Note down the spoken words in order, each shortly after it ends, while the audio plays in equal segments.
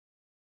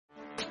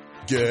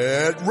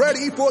Get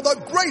ready for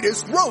the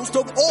greatest roast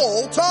of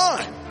all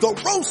time. The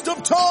Roast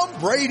of Tom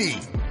Brady.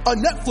 A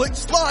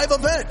Netflix live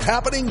event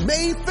happening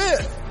May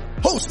 5th.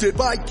 Hosted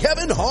by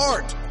Kevin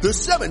Hart. The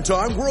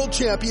 7-time world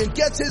champion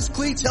gets his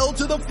cleats held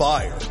to the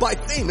fire by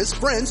famous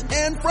friends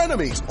and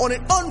frenemies on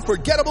an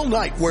unforgettable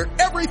night where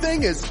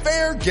everything is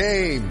fair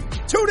game.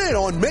 Tune in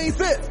on May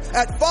 5th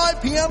at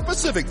 5 p.m.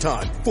 Pacific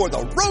time for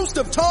the Roast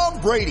of Tom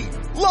Brady.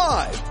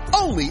 Live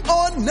only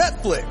on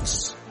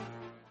Netflix.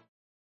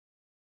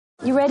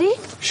 You ready?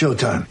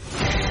 Showtime.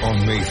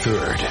 On May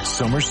 3rd,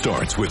 summer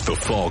starts with The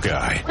Fall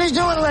Guy. Let's do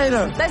it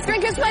later. Let's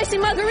drink a spicy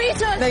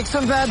margarita. Make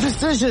some bad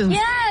decisions.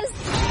 Yes.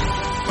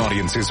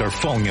 Audiences are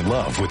falling in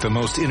love with the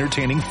most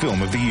entertaining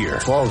film of the year.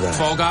 Fall Guy.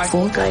 Fall Guy?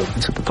 Fall Guy.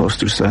 That's what the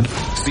poster said.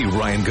 See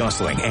Ryan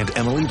Gosling and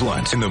Emily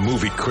Blunt in the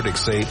movie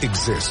critics say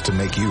exists to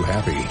make you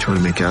happy. Trying to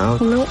make it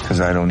out? Nope. Because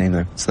I don't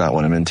either. It's not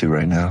what I'm into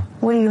right now.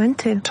 What are you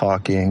into?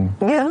 Talking.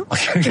 Yeah.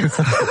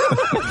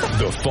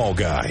 The Fall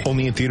Guy.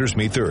 Only in theaters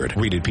May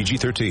 3rd. Rated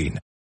PG-13.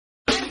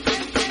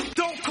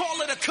 Don't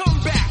call it a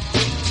comeback.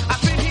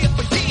 I've been here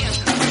for years.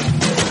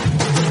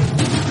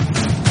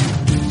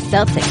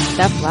 Celtics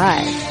Stuff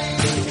Live.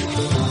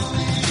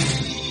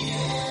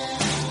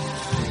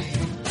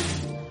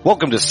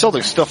 Welcome to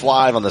Celtics Stuff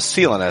Live on the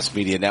CLNS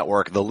Media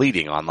Network, the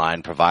leading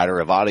online provider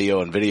of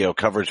audio and video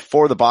coverage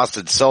for the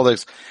Boston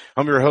Celtics.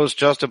 I'm your host,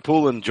 Justin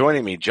Poulin.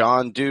 Joining me,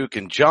 John Duke.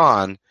 And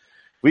John,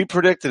 we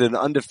predicted an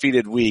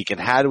undefeated week,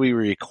 and had we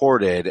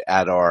recorded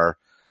at our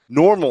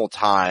normal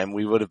time,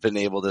 we would have been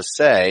able to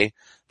say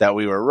that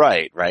we were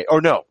right?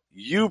 Or no,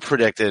 you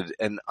predicted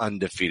an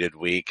undefeated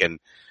week, and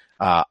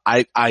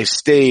I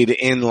stayed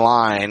in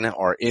line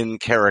or in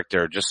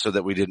character just so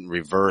that we didn't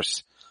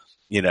reverse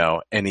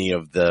any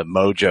of the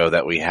mojo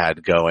that we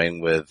had going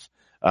with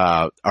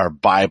our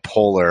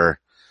bipolar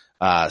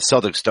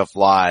Celtic Stuff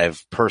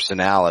Live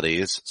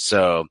personalities.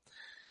 So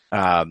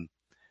then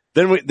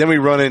we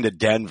run into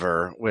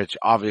Denver, which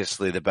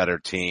obviously the better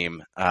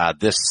team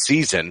this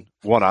season,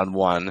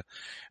 one-on-one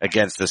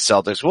against the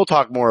Celtics. We'll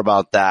talk more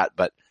about that,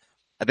 but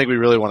I think we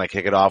really want to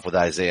kick it off with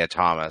Isaiah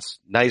Thomas.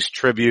 Nice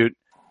tribute.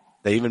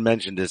 They even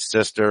mentioned his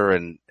sister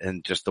and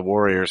just the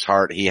Warriors'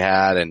 heart he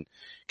had, and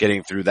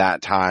getting through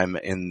that time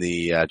in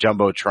the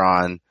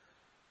Jumbotron,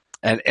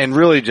 and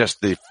really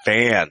just the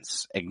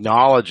fans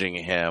acknowledging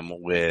him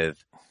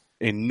with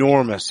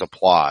enormous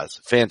applause.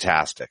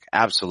 Fantastic.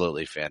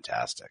 Absolutely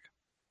fantastic.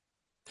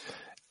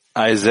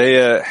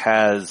 Isaiah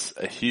there's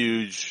a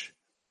huge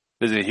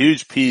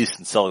piece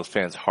in Celtics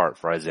fans' heart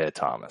for Isaiah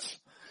Thomas.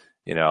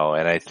 And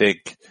I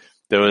think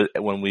there was,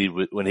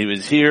 when he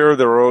was here,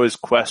 there were always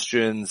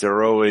questions. There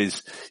were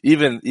always,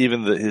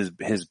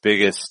 his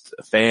biggest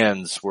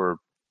fans were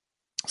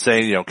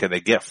saying, can they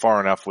get far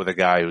enough with a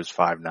guy who's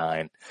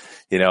 5'9"?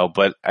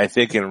 But I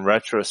think in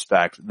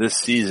retrospect, this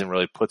season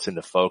really puts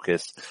into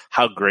focus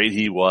how great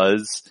he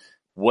was,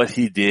 what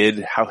he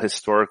did, how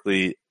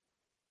historically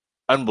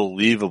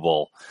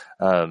unbelievable,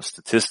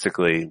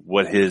 statistically,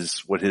 what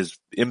his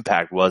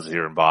impact was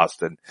here in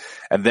Boston.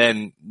 And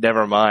then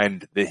never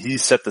mind that he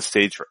set the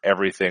stage for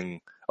everything.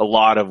 A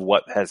lot of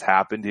what has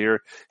happened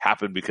here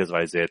happened because of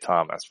Isaiah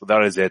Thomas.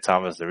 Without Isaiah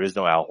Thomas, there is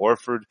no Al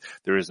Horford.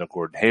 There is no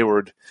Gordon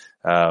Hayward.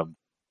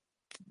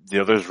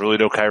 There's really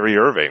no Kyrie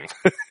Irving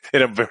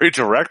in a very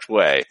direct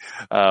way,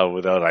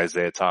 without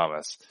Isaiah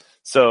Thomas.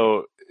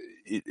 So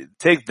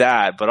take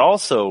that, but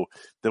also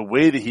the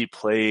way that he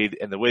played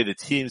and the way the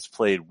teams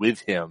played with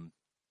him,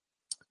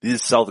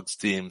 these Celtics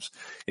teams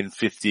in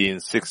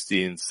 15,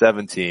 16,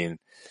 17,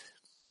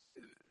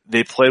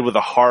 they played with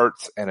a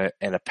heart and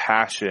a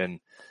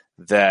passion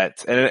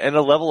that, and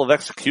a level of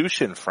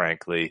execution,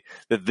 frankly,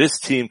 that this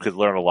team could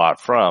learn a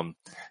lot from.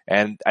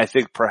 And I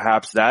think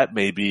perhaps that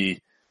may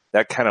be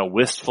that kind of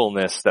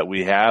wistfulness that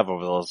we have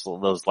over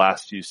those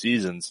last few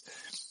seasons.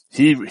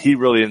 He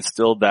really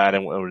instilled that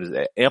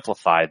and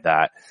amplified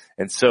that.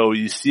 And so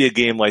you see a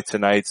game like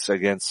tonight's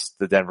against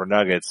the Denver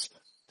Nuggets,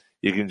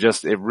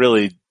 it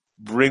really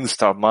brings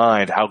to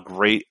mind how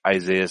great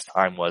Isaiah's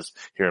time was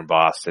here in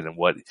Boston and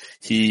what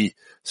he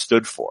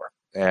stood for.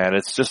 And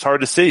it's just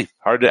hard to see.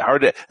 Hard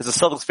to, as a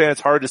Celtics fan, it's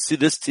hard to see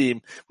this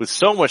team with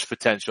so much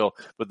potential,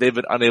 but they've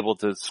been unable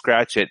to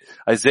scratch it.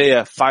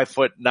 Isaiah,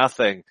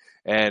 5'0",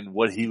 and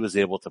what he was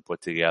able to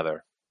put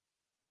together.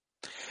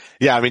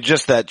 Yeah,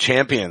 just that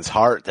champion's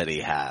heart that he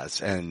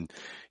has. And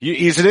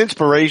he's an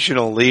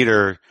inspirational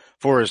leader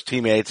for his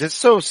teammates. It's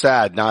so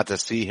sad not to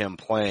see him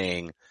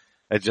playing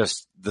at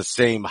just the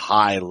same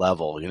high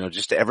level,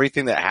 just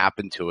everything that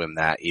happened to him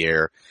that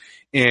year.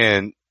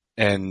 And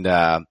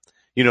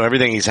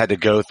everything he's had to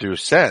go through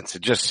since.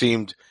 It just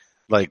seemed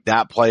like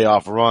that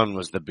playoff run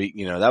was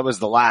that was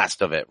the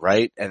last of it,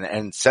 right?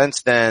 And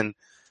since then,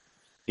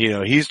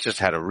 he's just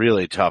had a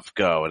really tough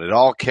go, and it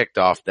all kicked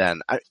off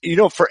then.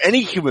 For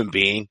any human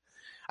being,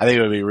 I think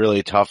it would be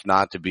really tough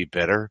not to be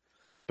bitter,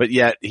 but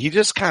yet he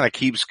just kind of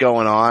keeps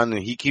going on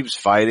and he keeps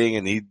fighting,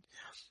 and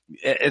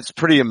it's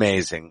pretty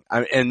amazing.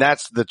 And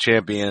that's the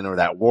champion, or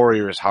that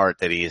Warrior's heart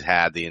that he's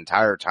had the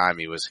entire time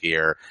he was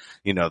here.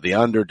 The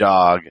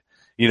underdog,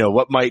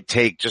 what might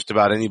take just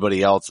about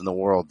anybody else in the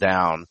world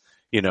down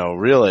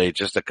really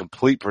just a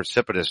complete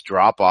precipitous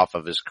drop off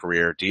of his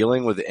career,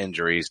 dealing with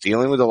injuries,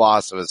 dealing with the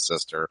loss of his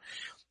sister.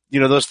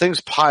 Those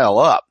things pile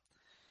up,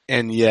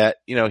 and yet,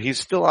 he's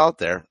still out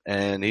there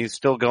and he's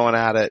still going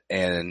at it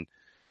and,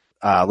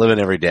 living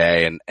every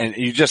day. And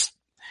you just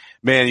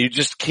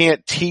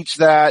can't teach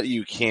that.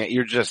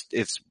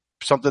 It's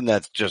something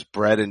that's just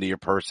bred into your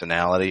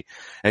personality.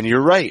 And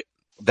you're right.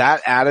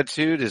 That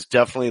attitude is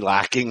definitely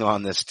lacking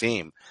on this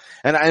team.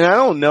 And I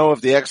don't know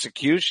if the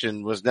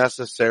execution was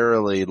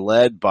necessarily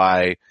led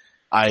by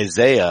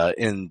Isaiah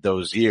in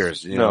those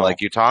years,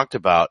 like you talked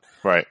about.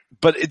 Right.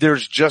 But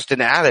there's just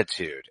an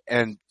attitude,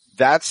 and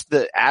that's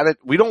the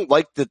we don't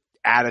like the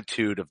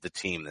attitude of the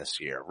team this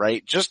year,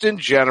 right? Just in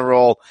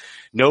general,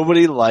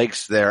 nobody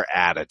likes their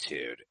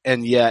attitude,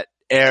 and yet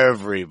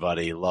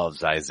everybody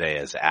loves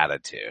Isaiah's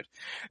attitude.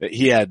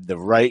 He had the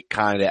right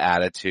kind of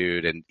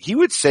attitude, and he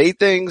would say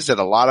things that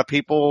a lot of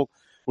people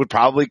would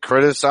probably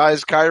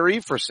criticize Kyrie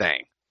for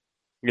saying.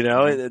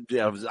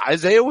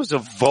 Isaiah was a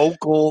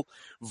vocal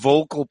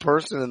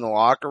person in the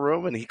locker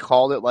room, and he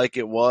called it like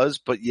it was,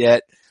 but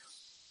yet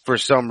for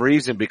some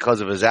reason,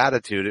 because of his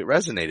attitude, it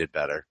resonated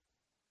better.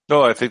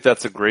 No, I think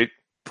that's a great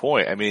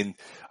point. I mean,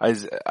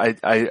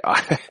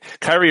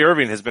 Kyrie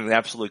Irving has been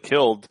absolutely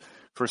killed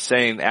for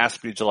saying,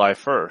 "Ask me July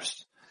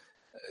 1st."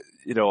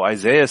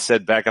 Isaiah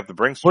said, "Back up the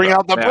Brinks truck." Bring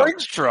out the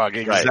Brinks truck.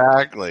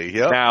 Exactly. Right.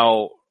 Yep.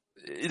 Now,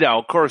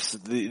 of course,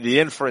 the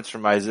inference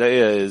from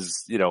Isaiah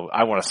is,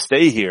 I want to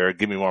stay here,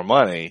 give me more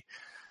money.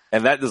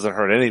 And that doesn't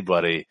hurt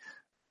anybody.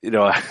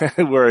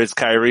 Whereas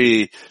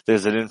Kyrie,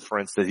 there's an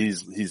inference that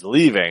he's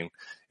leaving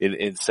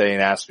in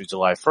saying, "Ask me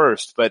July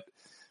 1st." But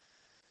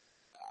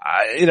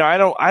I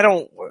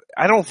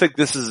don't think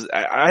this is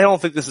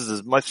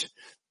as much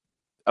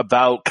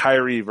about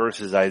Kyrie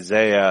versus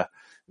Isaiah.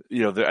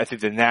 I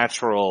think the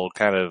natural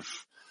kind of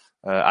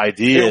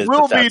idea. It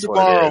will be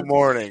tomorrow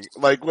morning.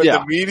 Like when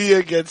the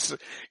media gets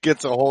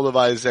a hold of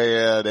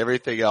Isaiah and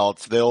everything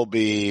else,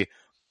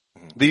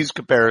 these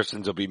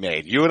comparisons will be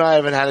made. You and I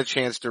haven't had a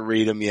chance to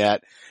read them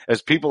yet.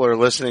 As people are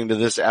listening to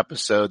this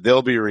episode,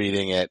 they'll be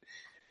reading it,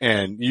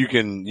 and you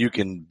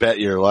can bet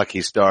your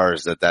lucky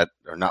stars that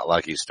or not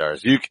lucky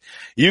stars.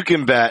 You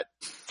can bet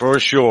for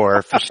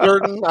sure, for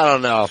certain. I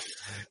don't know.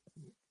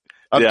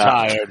 I'm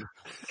tired.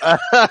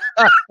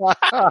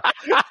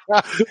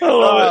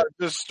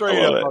 Just straight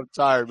up, I'm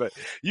tired, but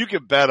you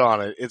can bet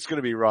on it. It's going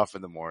to be rough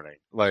in the morning.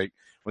 Like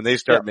when they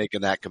start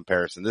making that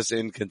comparison, this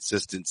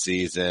inconsistent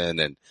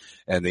season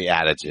and the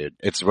attitude,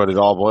 it's what it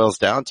all boils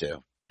down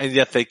to. And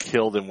yet they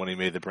killed him when he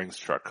made the Brinks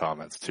truck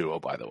comments too. Oh,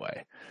 by the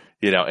way,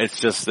 it's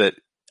just that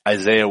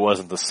Isaiah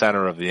wasn't the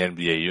center of the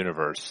NBA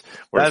universe,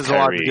 whereas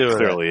Kyrie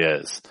clearly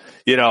is.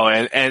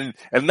 And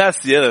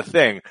that's the other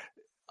thing.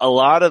 A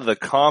lot of the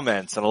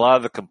comments and a lot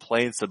of the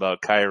complaints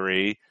about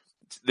Kyrie,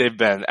 they've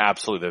been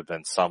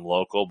some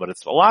local, but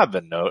a lot have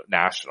been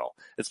national.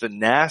 It's been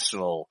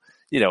national,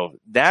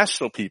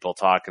 national people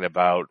talking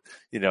about,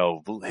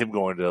 him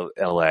going to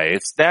LA.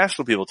 It's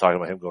national people talking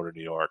about him going to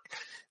New York.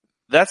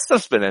 That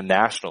stuff's been a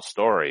national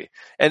story.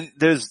 And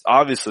there's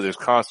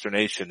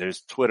consternation.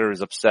 There's Twitter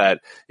is upset,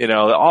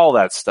 all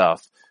that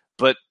stuff.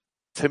 But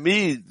to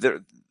me,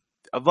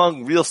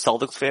 among real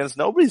Celtics fans,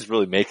 nobody's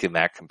really making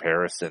that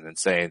comparison and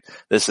saying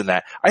this and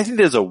that. I think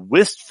there's a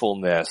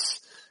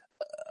wistfulness,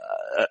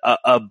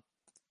 a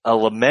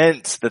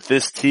lament that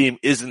this team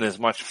isn't as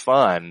much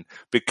fun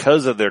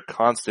because of their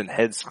constant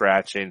head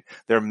scratching,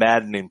 their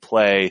maddening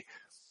play.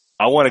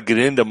 I want to get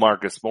into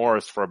Marcus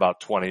Morris for about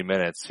 20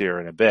 minutes here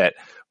in a bit.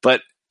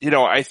 But,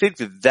 I think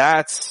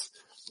that's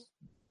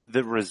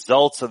the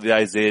results of the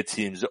Isaiah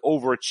team's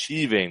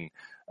overachieving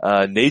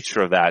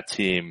nature of that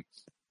team.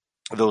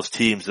 Those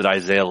teams that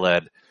Isaiah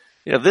led,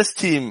 this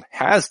team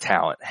has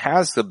talent,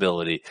 has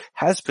ability,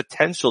 has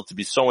potential to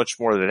be so much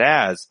more than it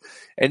has.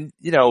 And,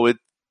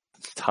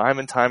 time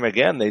and time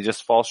again, they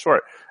just fall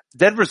short.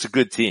 Denver's a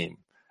good team.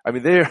 I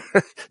mean,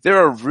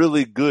 they're a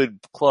really good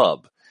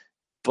club,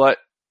 but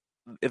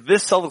if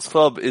this Celtics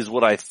club is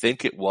what I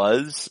think it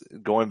was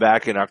going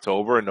back in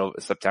October and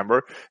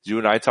September, as you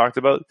and I talked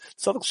about,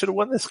 Celtics should have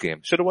won this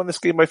game. Should have won this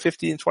game by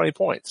 15, 20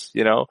 points,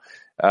 maybe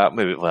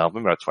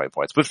not 20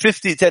 points, but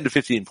 10 to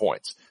 15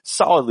 points.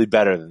 Solidly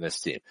better than this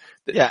team.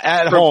 Yeah,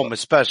 at home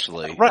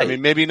especially. Right. I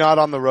mean, maybe not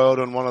on the road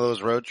on one of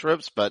those road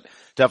trips, but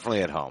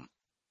definitely at home.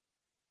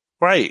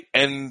 Right.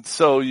 And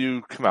so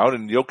you come out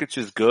and Jokic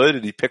is good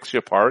and he picks you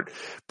apart,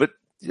 but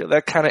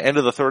that kind of end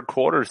of the third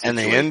quarter situation.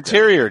 And the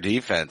interior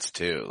defense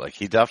too. Like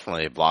he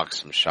definitely blocked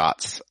some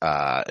shots,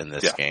 in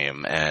this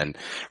game and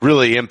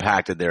really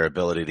impacted their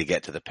ability to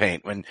get to the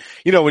paint. When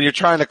you're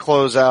trying to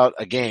close out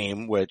a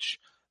game, which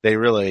they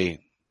really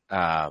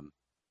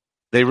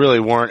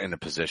weren't in a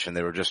position.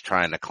 They were just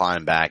trying to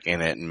climb back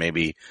in it and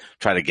maybe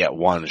try to get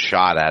one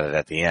shot at it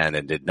at the end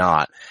and did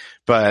not.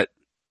 But,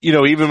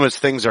 even as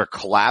things are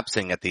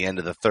collapsing at the end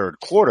of the third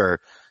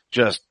quarter,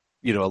 just,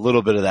 a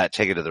little bit of that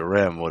take it to the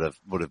rim would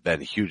have been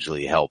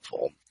hugely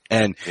helpful.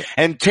 And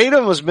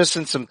Tatum was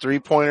missing some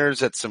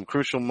 3-pointers at some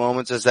crucial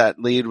moments as that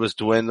lead was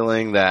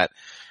dwindling that,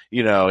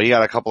 he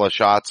got a couple of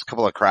shots, a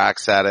couple of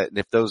cracks at it. And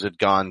if those had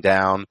gone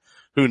down,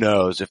 who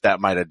knows if that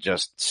might have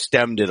just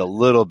stemmed it a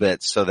little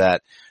bit so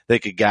that they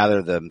could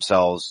gather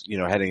themselves,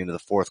 heading into the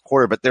fourth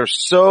quarter. But they're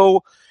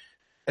so,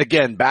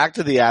 again, back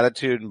to the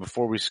attitude, and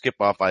before we skip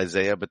off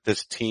Isaiah, but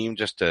this team,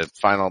 just to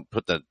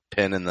put the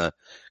pin in the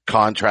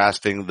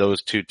contrasting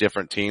those two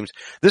different teams,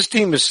 this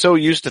team is so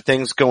used to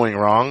things going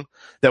wrong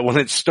that when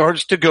it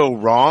starts to go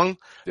wrong,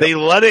 they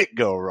let it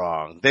go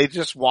wrong. They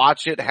just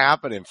watch it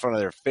happen in front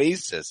of their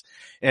faces.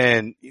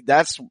 And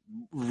that's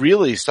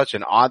really such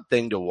an odd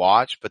thing to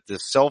watch, but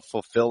this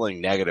self-fulfilling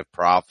negative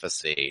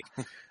prophecy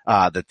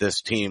that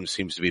this team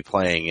seems to be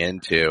playing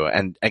into.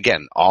 And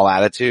again, all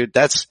attitude,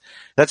 that's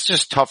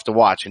just tough to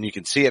watch, and you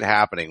can see it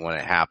happening when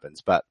it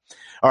happens. But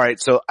all right,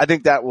 so I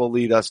think that will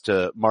lead us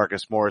to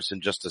Marcus Morris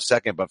in just a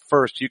second. But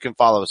first, you can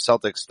follow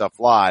Celtics Stuff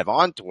Live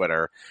on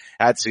Twitter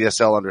at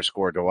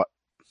CSL_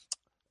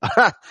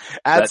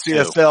 at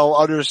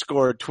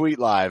CSL_ tweet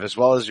live, as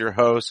well as your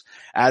host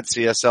at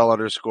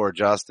CSL_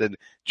 Justin.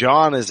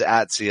 John is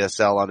at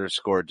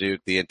CSL_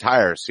 Duke, the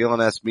entire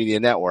CLNS Media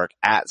Network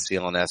at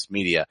CLNS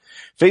Media,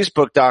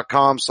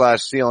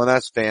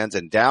 Facebook.com/CLNS fans,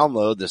 and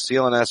download the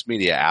CLNS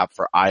Media app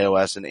for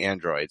iOS and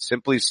Android.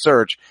 Simply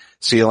search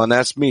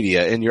CLNS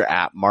Media in your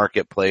app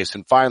marketplace.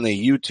 And finally,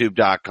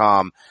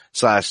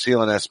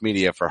 YouTube.com/CLNS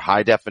Media for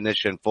high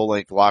definition, full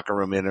length locker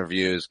room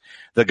interviews,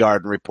 the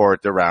Garden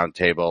Report, the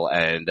Roundtable,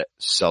 and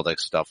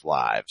Celtics Stuff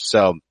Live.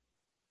 So,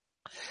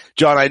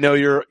 John, I know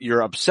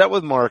you're upset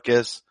with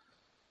Marcus,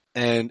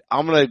 and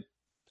I'm gonna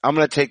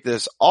take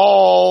this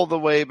all the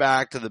way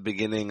back to the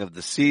beginning of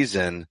the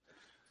season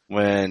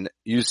when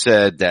you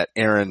said that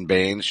Aaron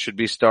Baines should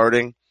be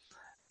starting.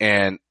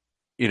 And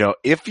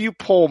if you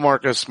pull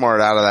Marcus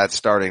Smart out of that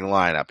starting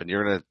lineup, and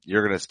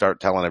you're gonna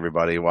start telling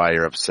everybody why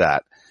you're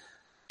upset,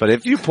 but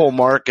if you pull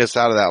Marcus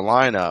out of that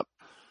lineup,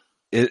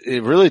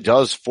 it really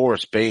does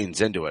force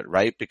Baines into it,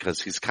 right?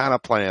 Because he's kind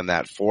of playing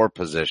that 4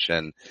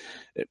 position.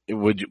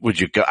 Would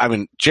you go? I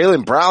mean,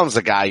 Jaylen Brown's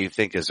the guy you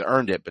think has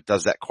earned it, but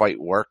does that quite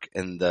work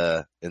in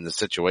the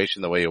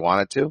situation the way you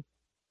want it to?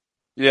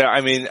 Yeah,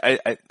 I mean,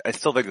 I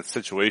still think it's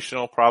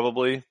situational,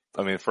 probably.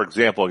 I mean, for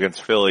example,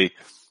 against Philly,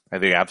 I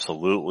think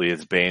absolutely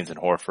it's Baines and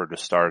Horford to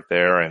start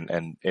there,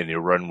 and you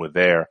run with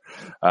there.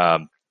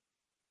 The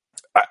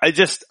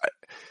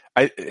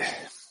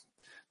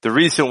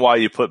reason why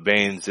you put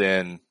Baines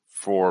in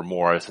for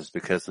Morris is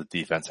because of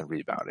defense and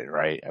rebounding,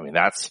 right? I mean,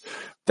 that's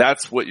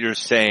what you're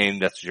saying.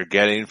 That's what you're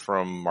getting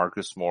from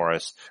Marcus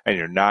Morris, and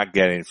you're not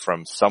getting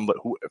from somebody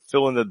who,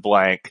 fill in the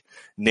blank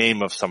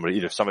name of somebody,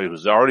 either somebody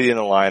who's already in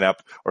the lineup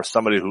or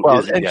somebody who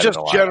isn't and yet just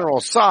in the lineup.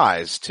 general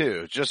size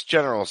too, just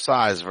general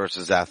size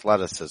versus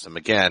athleticism.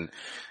 Again,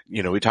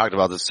 we talked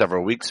about this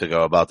several weeks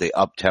ago about the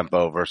up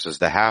tempo versus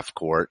the half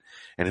court,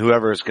 and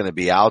whoever is going to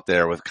be out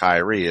there with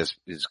Kyrie is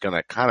going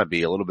to kind of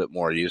be a little bit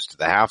more used to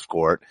the half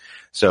court.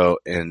 So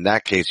in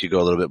that case, you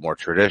go a little bit more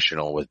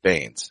traditional with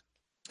Baines.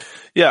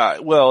 Yeah,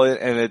 well,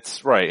 and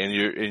it's right, and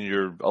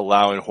you're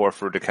allowing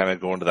Horford to kind of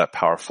go into that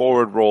power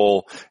forward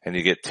role, and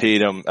you get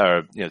Tatum.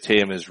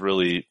 Tatum is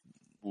really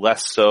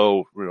less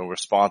so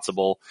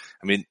responsible.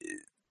 I mean,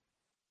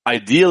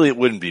 ideally it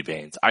wouldn't be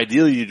Baines.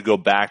 Ideally, you'd go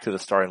back to the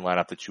starting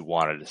lineup that you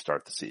wanted to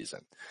start the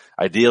season.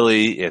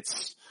 Ideally,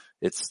 it's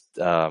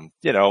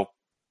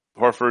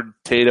Horford,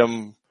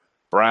 Tatum,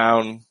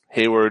 Brown,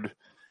 Hayward,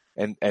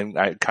 and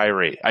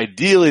Kyrie.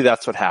 Ideally,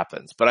 that's what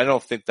happens, but I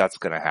don't think that's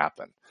going to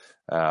happen.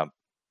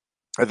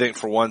 I think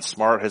for one,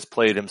 Smart has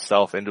played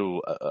himself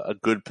into a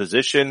good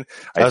position.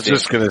 I was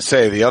just going to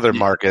say the other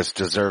Marcus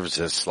deserves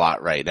his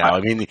slot right now.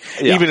 I mean,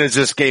 even as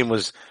this game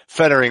was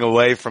fettering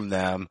away from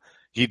them,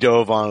 he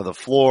dove onto the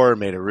floor,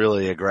 made a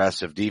really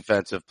aggressive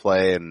defensive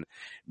play, and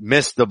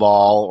missed the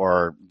ball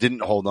or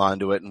didn't hold on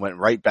to it and went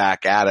right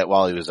back at it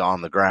while he was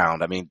on the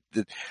ground. I mean,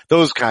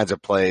 those kinds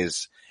of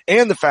plays,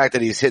 and the fact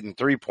that he's hitting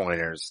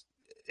 3-pointers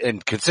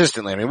and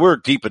consistently. I mean, we're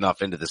deep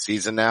enough into the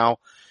season now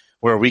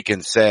where we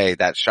can say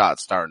that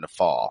shot's starting to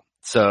fall.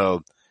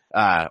 So,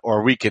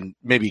 or we can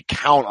maybe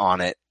count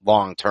on it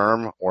long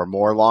term or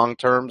more long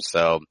term.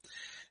 So you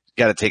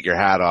got to take your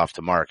hat off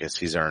to Marcus.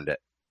 He's earned it.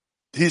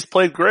 He's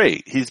played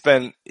great. He's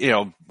been,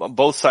 on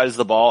both sides of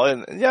the ball.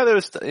 And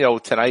there's,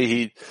 tonight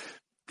he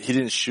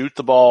didn't shoot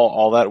the ball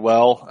all that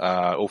well,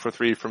 0 for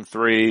 3 from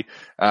 3,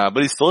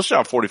 but he still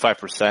shot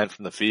 45%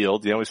 from the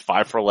field. He's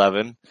 5 for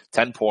 11,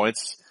 10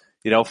 points,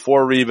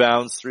 4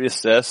 rebounds, 3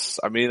 assists.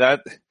 I mean,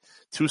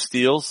 2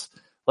 steals.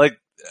 Like,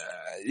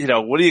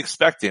 what are you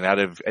expecting out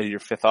of your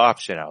fifth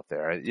option out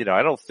there?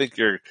 I don't think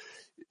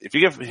if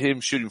you give him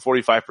shooting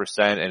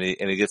 45% and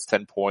he gets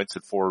 10 points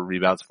and 4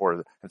 rebounds,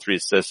 4 and 3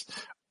 assists,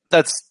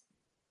 that's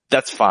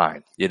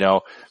fine.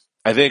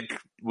 I think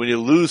when you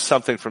lose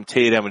something from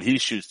Tatum and he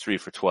shoots 3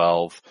 for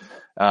 12,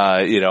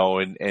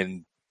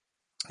 and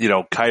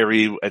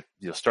Kyrie,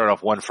 started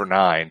off 1 for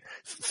 9,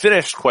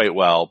 finished quite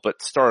well,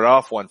 but started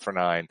off 1 for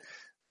 9.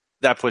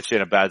 That puts you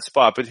in a bad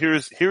spot. But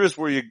here's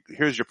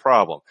your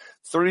problem.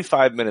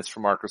 35 minutes for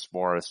Marcus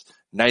Morris,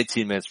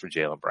 19 minutes for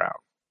Jaylen Brown,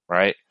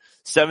 right?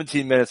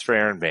 17 minutes for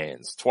Aaron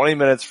Baines, 20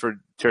 minutes for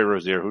Terry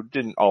Rozier, who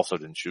didn't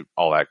shoot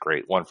all that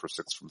great, 1 for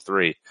 6 from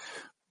 3.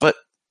 But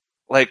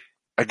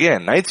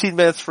again, 19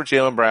 minutes for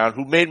Jaylen Brown,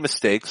 who made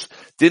mistakes,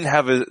 didn't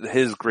have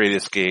his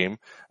greatest game.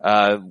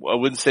 I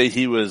wouldn't say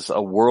he was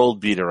a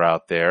world beater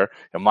out there,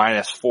 a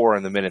 -4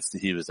 in the minutes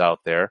that he was out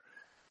there.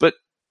 But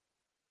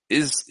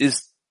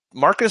is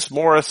Marcus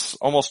Morris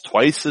almost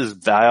twice as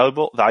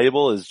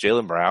valuable as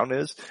Jaylen Brown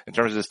is in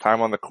terms of his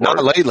time on the court?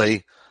 Not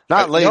lately.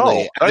 Not lately.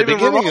 No, At the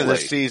beginning remotely. of the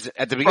season,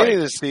 of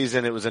the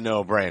season, it was a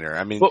no-brainer.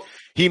 I mean,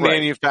 he right.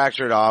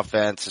 manufactured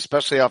offense,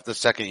 especially off the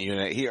second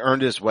unit. He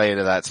earned his way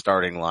to that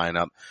starting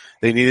lineup.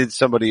 They needed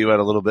somebody who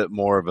had a little bit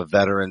more of a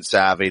veteran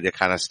savvy to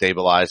kind of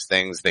stabilize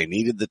things. They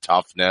needed the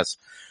toughness.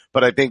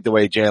 But I think the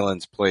way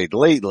Jaylen's played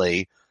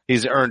lately,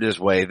 he's earned his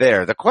way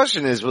there. The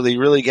question is, will he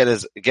really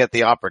get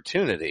the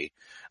opportunity?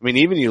 I mean,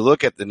 even you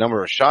look at the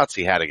number of shots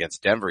he had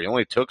against Denver, he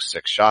only took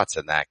 6 shots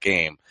in that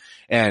game.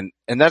 And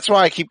that's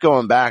why I keep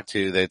going back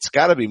to that it's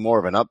got to be more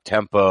of an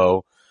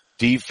up-tempo,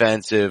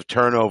 defensive,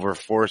 turnover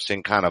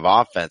forcing kind of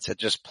offense. It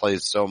just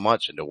plays so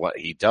much into what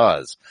he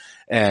does.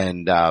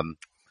 And,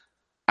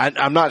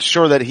 I'm not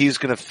sure that he's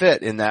going to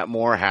fit in that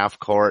more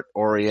half-court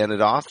oriented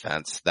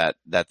offense that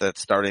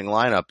starting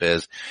lineup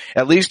is,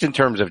 at least in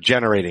terms of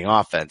generating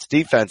offense.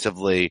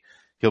 Defensively,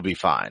 he'll be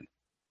fine.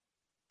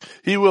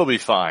 He will be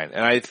fine.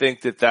 And I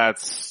think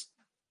that's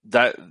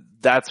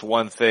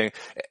one thing.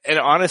 And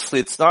honestly,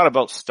 it's not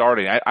about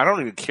starting. I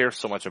don't even care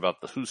so much about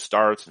who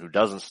starts and who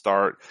doesn't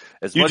start.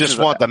 You just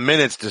want the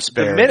minutes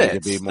disparity to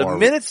be more. The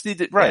minutes need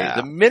to, right. Yeah.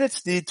 The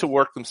minutes need to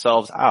work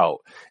themselves out.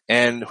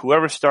 And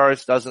whoever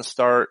starts, doesn't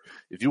start.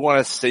 If you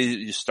want to say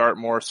you start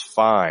Morris,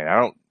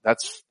 fine.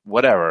 That's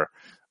whatever.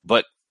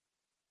 But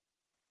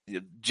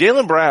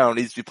Jaylen Brown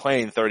needs to be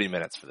playing 30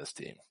 minutes for this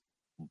team.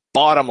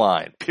 Bottom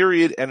line,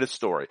 period, end of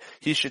story.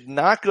 He should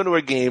not go to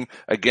a game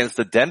against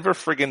the Denver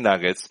friggin'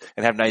 Nuggets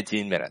and have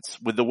 19 minutes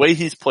with the way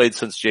he's played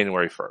since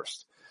January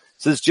 1st.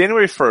 Since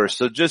January 1st,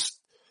 so just,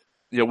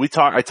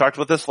 I talked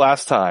about this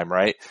last time,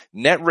 right?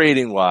 Net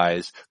rating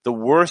wise, the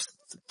worst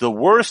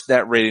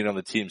net rating on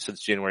the team since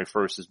January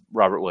 1st is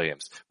Robert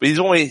Williams. But he's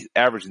only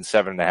averaging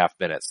 7.5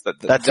 minutes.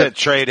 That's it.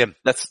 Trade him.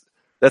 That's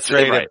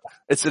right.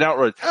 It's an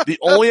outrage. The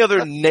only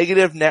other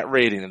negative net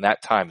rating in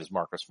that time is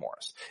Marcus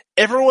Morris.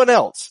 Everyone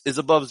else is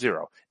above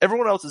 0.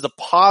 Everyone else is a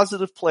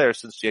positive player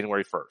since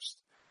January 1st.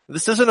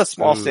 This isn't a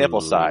small sample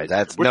size.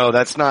 That's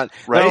not.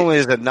 Right? Not only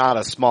is it not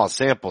a small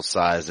sample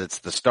size, it's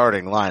the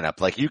starting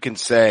lineup. Like you can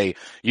say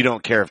you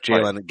don't care if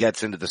Jaylen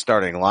gets into the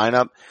starting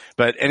lineup,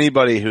 but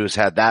anybody who's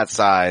had that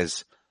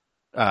size,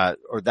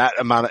 or that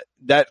amount of,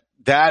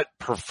 that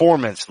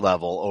performance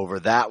level over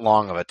that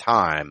long of a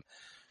time,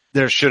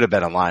 there should have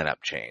been a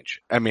lineup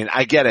change. I mean,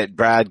 I get it.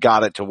 Brad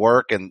got it to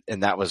work and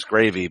that was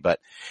gravy,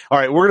 but all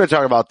right, we're going to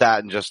talk about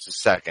that in just a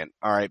second.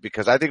 All right.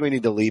 Because I think we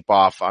need to leap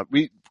off.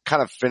 We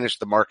kind of finished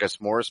the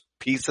Marcus Morris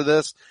piece of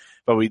this,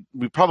 but we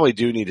probably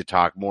do need to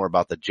talk more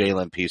about the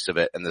Jaylen piece of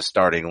it and the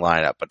starting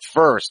lineup. But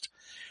first,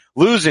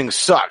 losing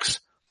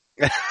sucks.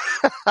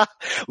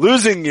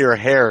 Losing your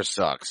hair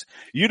sucks.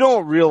 You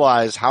don't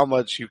realize how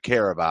much you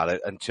care about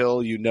it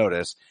until you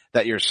notice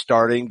that you're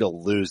starting to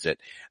lose it.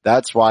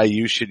 That's why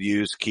you should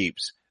use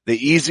Keeps, the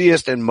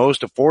easiest and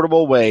most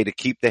affordable way to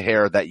keep the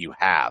hair that you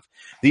have.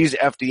 These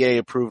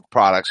FDA-approved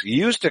products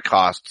used to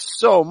cost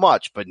so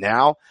much, but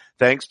now,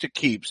 thanks to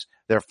Keeps,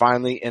 they're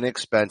finally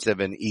inexpensive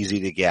and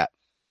easy to get.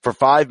 For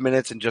 5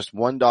 minutes and just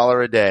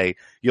 $1 a day,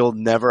 you'll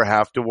never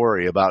have to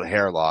worry about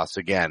hair loss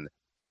again.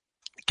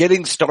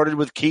 Getting started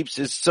with Keeps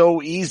is so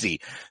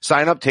easy.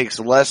 Sign up takes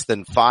less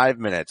than 5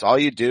 minutes. All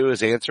you do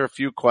is answer a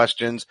few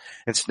questions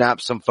and snap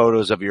some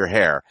photos of your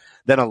hair.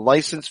 Then a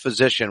licensed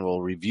physician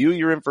will review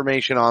your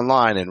information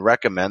online and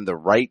recommend the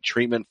right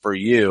treatment for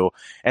you,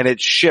 and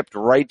it's shipped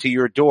right to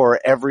your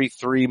door every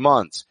 3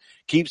 months.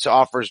 Keeps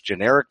offers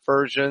generic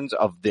versions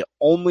of the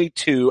only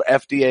 2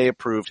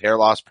 FDA-approved hair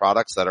loss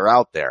products that are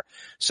out there.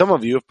 Some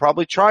of you have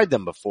probably tried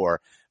them before,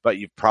 but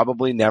you've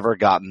probably never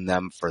gotten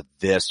them for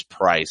this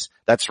price.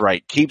 That's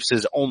right. Keeps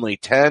is only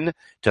 $10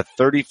 to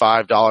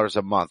 $35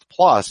 a month.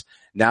 Plus,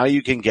 now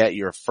you can get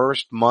your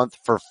first month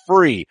for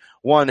free.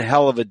 One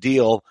hell of a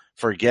deal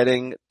for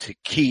getting to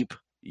keep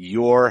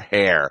your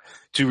hair.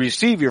 To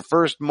receive your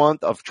first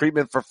month of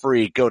treatment for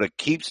free, go to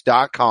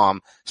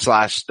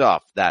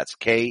keeps.com/stuff. That's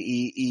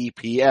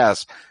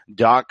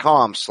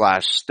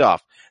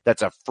KEEPS.com/stuff.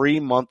 That's a free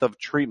month of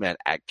treatment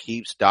at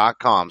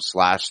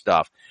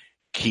keeps.com/stuff.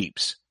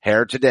 Keeps.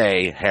 Hair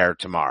today, hair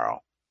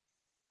tomorrow.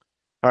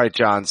 All right,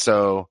 John.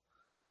 So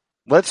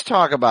let's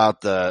talk about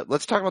the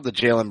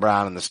Jaylen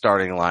Brown and the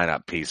starting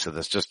lineup piece of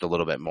this just a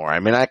little bit more. I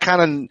mean, I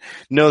kind of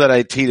know that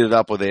I teed it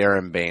up with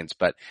Aaron Baines,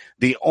 but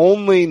the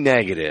only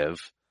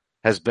negative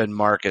has been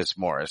Marcus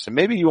Morris. And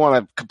maybe you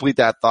want to complete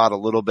that thought a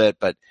little bit,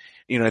 but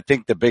I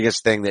think the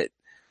biggest thing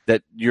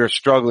that you're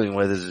struggling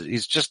with is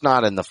he's just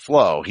not in the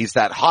flow. He's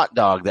that hot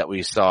dog that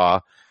we saw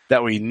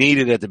that we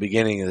needed at the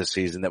beginning of the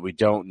season that we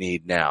don't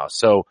need now.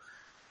 So,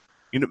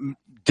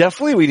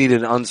 definitely we need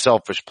an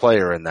unselfish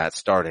player in that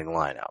starting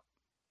lineup.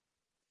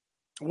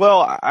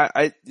 Well,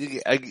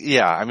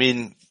 yeah, I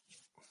mean,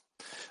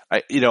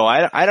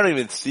 I don't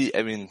even see,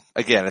 I mean,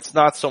 again, it's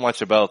not so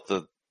much about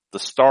the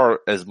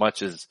start as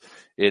much as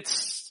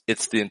it's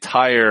the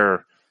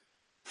entire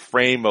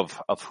frame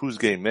of who's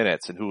getting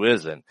minutes and who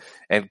isn't,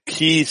 and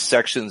key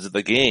sections of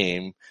the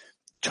game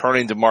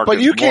turning to Marcus.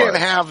 But you can't Morris.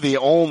 have the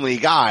only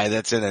guy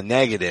that's in a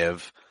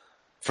negative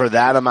for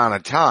that amount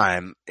of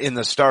time in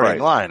the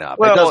starting lineup.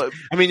 Well,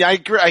 I mean, I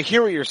agree. I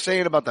hear what you're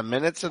saying about the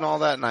minutes and all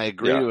that, and I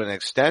agree Yeah. to an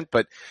extent.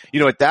 But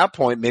at that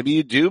point, maybe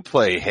you do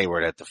play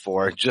Hayward at the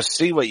 4 and just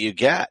see what you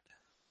get.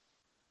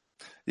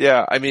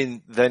 Yeah, I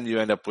mean, then you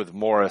end up with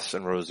Morris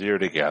and Rozier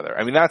together.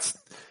 I mean, that's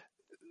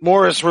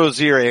Morris,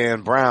 Rozier,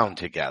 and Brown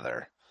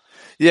together.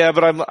 yeah,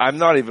 but I'm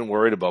not even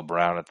worried about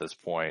Brown at this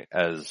point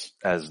as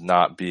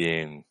not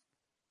being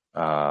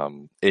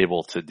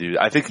able to do.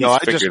 I think he's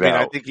figured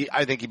out.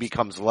 I think he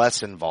becomes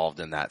less involved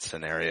in that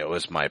scenario.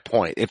 Is my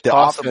point. If the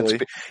Possibly.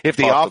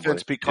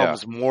 offense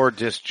becomes more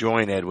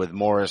disjointed with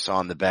Morris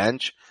on the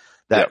bench,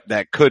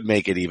 that could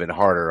make it even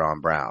harder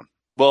on Brown.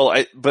 Well,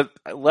 but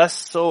less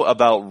so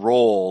about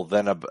role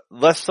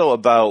less so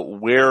about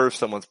where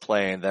someone's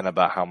playing than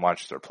about how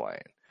much they're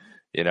playing.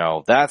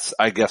 That's,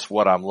 I guess,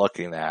 what I'm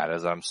looking at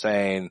as I'm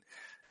saying,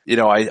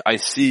 I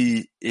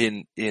see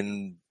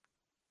in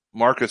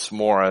Marcus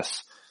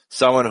Morris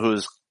someone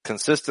who's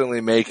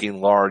consistently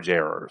making large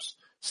errors,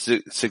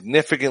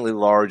 significantly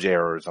large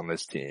errors on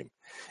this team.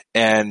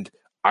 And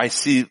I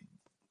see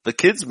the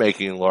kids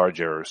making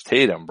large errors,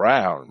 Tatum,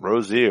 Brown,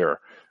 Rozier.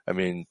 I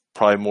mean,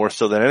 probably more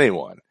so than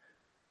anyone.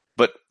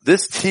 But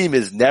this team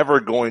is never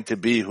going to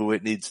be who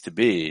it needs to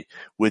be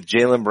with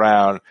Jaylen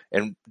Brown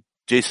and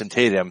Jason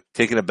Tatum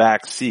taking a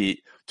back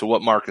seat to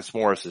what Marcus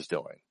Morris is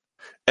doing.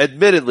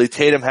 Admittedly,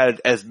 Tatum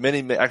had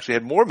actually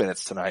had more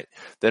minutes tonight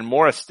than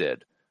Morris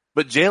did,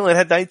 but Jaylen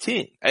had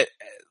 19.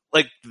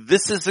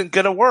 This isn't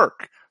going to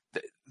work.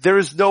 There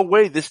is no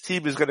way this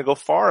team is going to go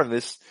far in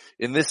this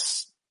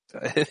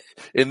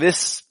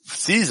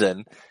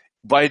season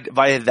by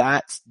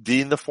that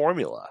being the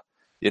formula.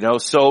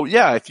 So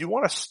yeah, if you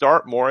want to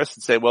start Morris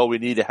and say, well, we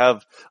need to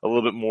have a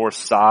little bit more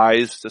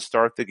size to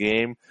start the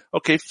game.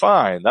 Okay,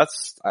 fine.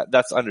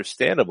 That's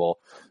understandable.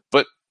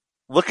 But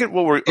look at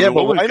what we're, but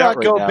why not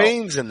right go now.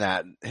 Baines in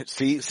that?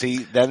 See,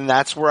 then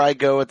that's where I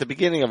go at the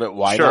beginning of it.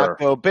 Why Sure. not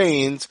go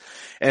Baines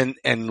and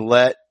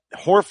let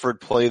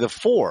Horford play the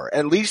 4?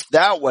 At least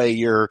that way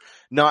you're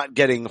not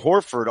getting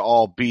Horford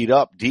all beat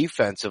up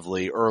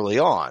defensively early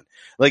on.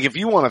 Like if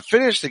you want to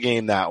finish the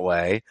game that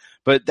way,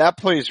 but that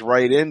plays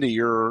right into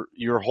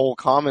your whole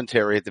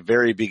commentary at the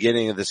very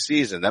beginning of the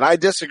season that I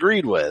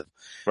disagreed with.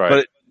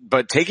 Right.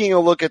 But taking a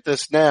look at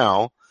this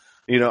now,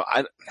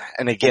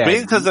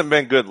 Baines hasn't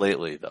been good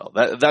lately though.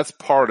 That's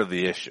part of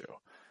the issue.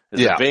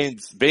 Yeah.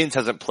 Baines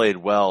hasn't played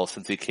well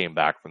since he came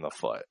back from the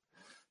foot.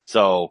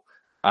 So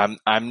I'm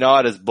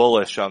not as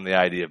bullish on the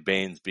idea of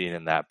Baines being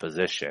in that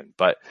position,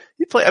 but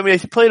he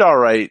played all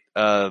right,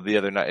 the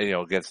other night,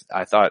 against,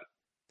 I thought,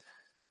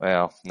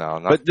 well, no,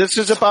 not. But this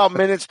is about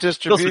minutes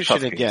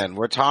distribution again.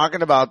 We're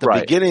talking about the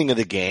beginning of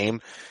the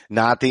game,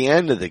 not the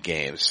end of the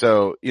game.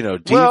 So,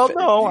 well,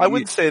 no, I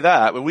wouldn't say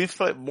that. I mean,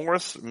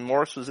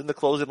 Morris was in the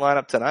closing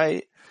lineup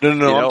tonight.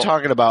 No, I'm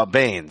talking about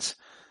Baines.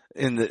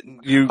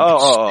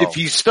 If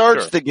he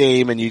starts the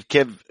game and you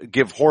give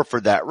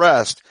Horford that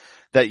rest,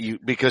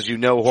 because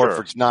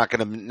Horford's not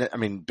going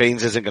to,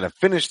 Baines isn't going to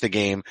finish the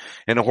game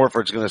and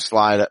Horford's going to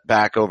slide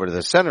back over to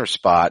the center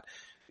spot.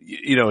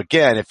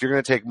 Again, if you're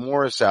going to take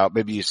Morris out,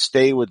 maybe you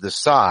stay with the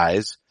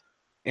size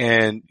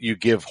and you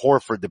give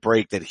Horford the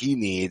break that he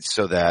needs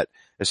so that,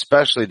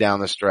 especially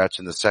down the stretch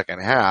in the second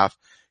half,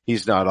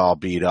 he's not all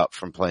beat up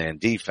from playing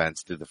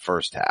defense through the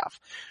first half.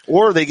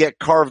 Or they get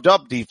carved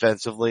up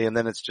defensively and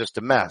then it's just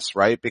a mess,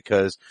 right?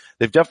 Because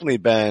they've definitely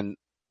been,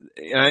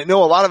 and I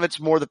know a lot of it's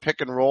more the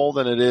pick and roll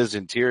than it is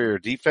interior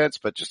defense,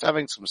 but just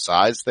having some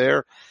size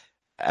there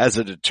as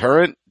a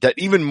deterrent that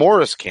even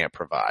Morris can't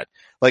provide.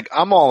 Like,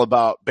 I'm all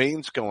about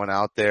Baines going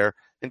out there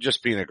and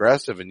just being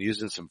aggressive and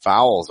using some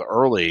fouls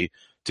early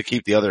to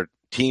keep the other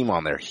team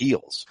on their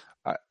heels.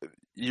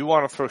 You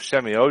want to throw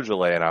Semi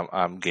Ojeleye, and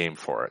I'm game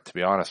for it, to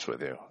be honest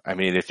with you. I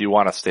mean, if you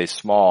want to stay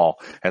small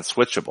and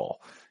switchable,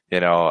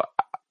 I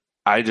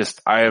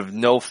have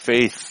no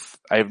faith.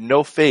 I have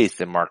no faith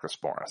in Marcus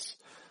Morris.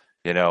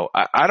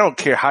 I don't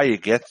care how you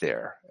get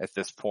there at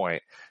this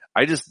point.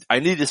 I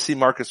need to see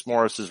Marcus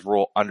Morris's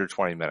role under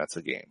 20 minutes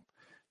a game.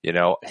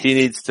 He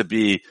needs to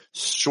be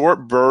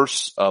short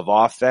bursts of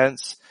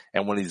offense,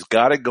 and when he's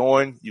got it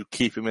going, you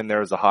keep him in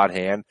there as a hot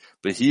hand,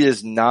 but he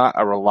is not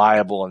a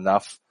reliable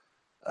enough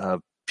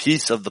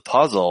piece of the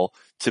puzzle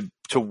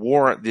to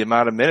warrant the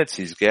amount of minutes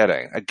he's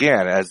getting.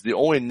 Again, as the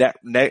only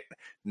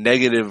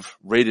negative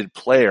rated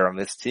player on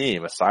this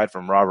team, aside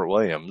from Robert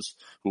Williams,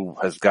 who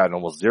has gotten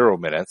almost 0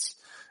 minutes,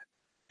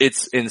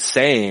 it's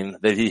insane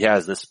that he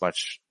has this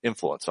much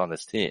influence on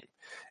this team.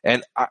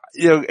 And,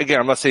 again,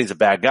 I'm not saying he's a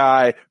bad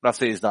guy. I'm not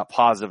saying he's not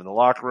positive in the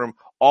locker room.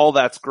 All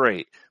that's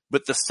great.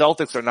 But the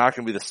Celtics are not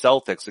going to be the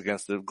Celtics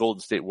against the Golden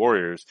State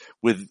Warriors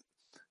with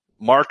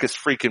Marcus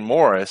freaking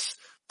Morris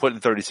putting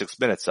 36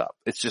 minutes up.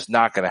 It's just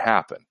not going to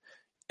happen.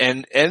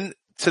 And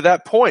to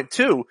that point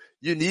too,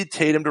 You need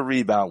Tatum to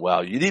rebound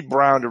well. You need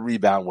Brown to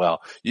rebound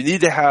well. You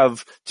need to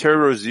have Terry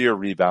Rozier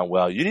rebound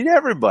well. You need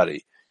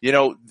everybody. You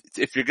know,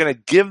 if you're going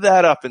to give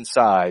that up in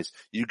size,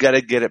 you got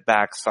to get it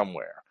back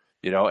somewhere.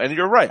 You know, and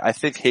you're right. I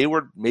think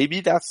Hayward,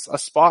 maybe that's a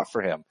spot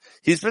for him.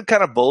 He's been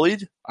kind of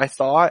bullied, I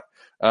thought.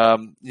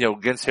 You know,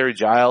 against Harry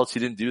Giles, he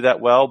didn't do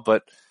that well,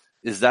 but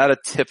is that a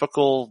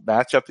typical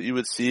matchup that you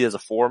would see as a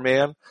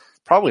 4-man?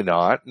 Probably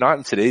not. Not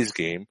in today's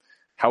game.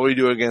 How would you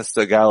do against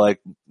a guy like,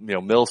 you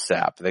know,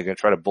 Millsap? Are they going to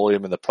try to bully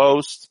him in the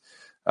post?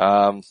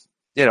 You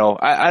know,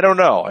 I don't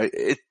know.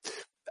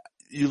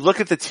 You look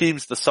at the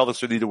teams the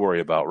Celtics would need to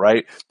worry about,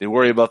 right? They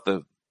worry about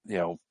you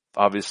know,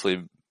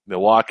 obviously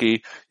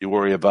Milwaukee. You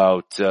worry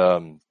about,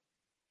 you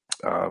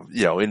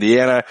know,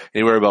 Indiana, and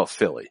you worry about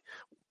Philly.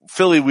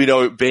 Philly, we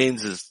know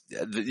Baines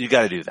you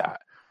got to do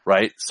that,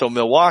 right? So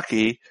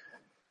Milwaukee,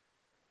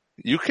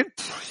 you can,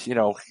 you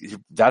know,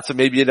 that's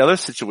maybe another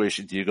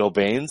situation. Do you go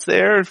Baines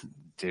there?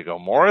 Do you go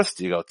Morris?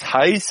 Do you go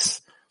Tice?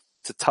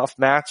 It's a tough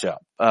matchup.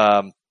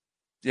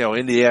 You know,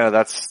 Indiana,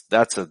 that's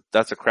a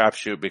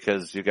crapshoot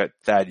because you got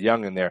Thad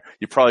Young in there.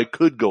 You probably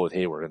could go with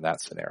Hayward in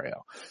that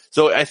scenario.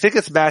 So I think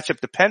it's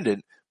matchup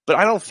dependent, but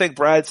I don't think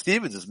Brad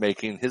Stevens is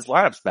making his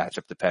lineups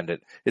matchup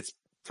dependent. It's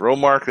throw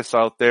Marcus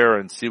out there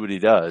and see what he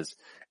does.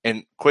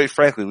 And quite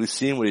frankly, we've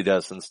seen what he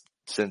does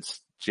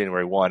since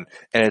January 1,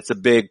 and it's a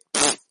big.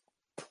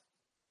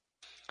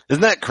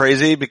 Isn't that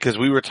crazy? Because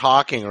we were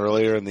talking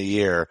earlier in the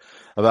year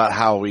about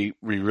how we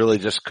really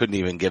just couldn't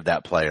even give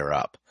that player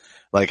up.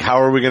 Like,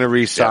 how are we going to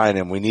re-sign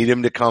him? We need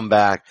him to come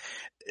back.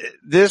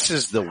 This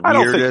is the weirdest I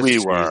don't think we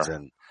were.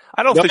 season.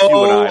 I don't think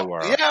you and I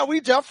were. Yeah, we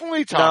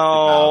definitely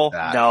talked about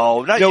that.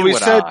 No, not you we and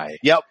said, I.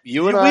 Yep,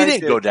 you and I. We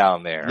didn't go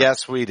down there.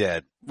 Yes, we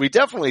did. We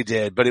definitely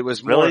did, but it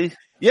was more. Really?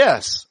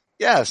 Yes.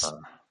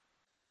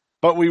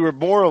 But we were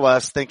more or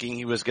less thinking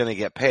he was going to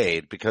get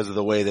paid because of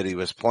the way that he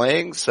was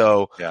playing.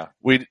 So yeah,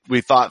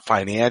 we thought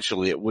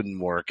financially it wouldn't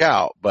work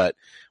out. But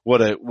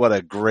what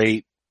a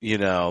great, you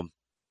know,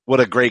 what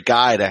a great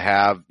guy to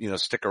have, you know,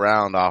 stick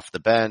around off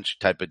the bench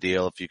type of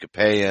deal if you could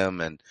pay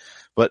him.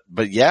 But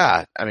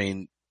yeah, I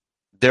mean,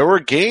 there were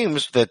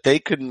games that they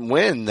couldn't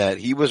win that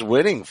he was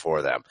winning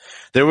for them.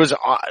 There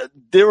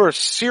were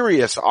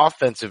serious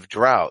offensive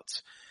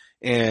droughts,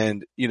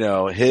 and you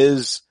know,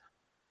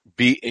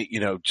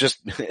 just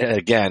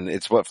again,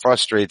 it's what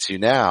frustrates you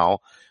now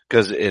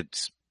because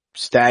it's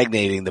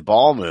stagnating the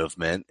ball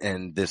movement,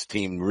 and this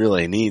team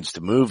really needs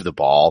to move the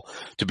ball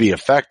to be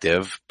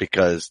effective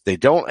because they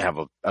don't have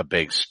a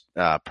big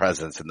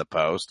presence in the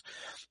post,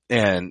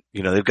 and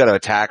you know, they've got to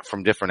attack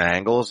from different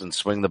angles and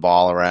swing the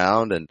ball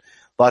around and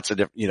lots of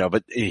different, you know,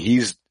 but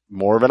he's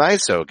more of an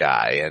ISO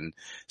guy, and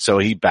so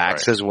he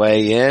backs his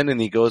way in and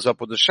he goes up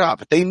with the shot.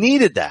 But they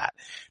needed that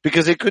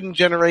because they couldn't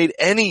generate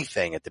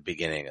anything at the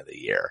beginning of the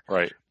year.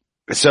 Right.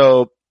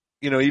 So,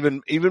 you know,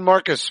 even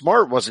Marcus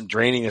Smart wasn't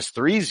draining his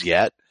threes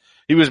yet.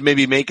 He was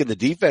maybe making the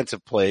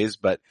defensive plays,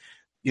 but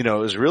you know,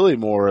 it was really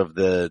more of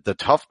the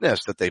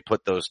toughness that they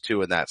put those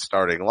two in that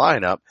starting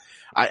lineup.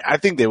 I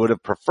think they would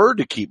have preferred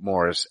to keep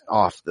Morris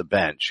off the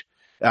bench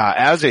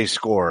as a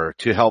scorer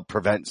to help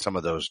prevent some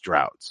of those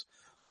droughts.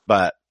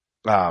 But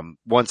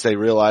once they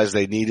realized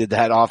they needed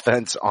that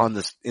offense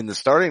in the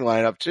starting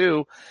lineup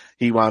too,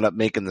 he wound up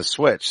making the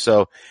switch.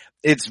 So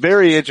it's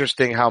very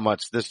interesting how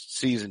much this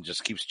season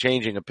just keeps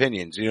changing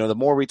opinions. You know, the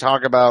more we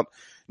talk about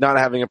not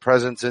having a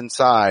presence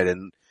inside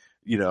and,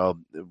 you know,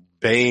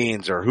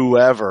 Baines or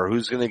whoever,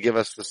 who's going to give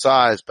us the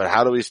size, but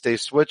how do we stay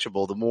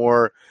switchable? The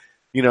more,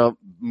 you know,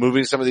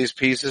 moving some of these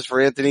pieces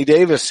for Anthony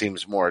Davis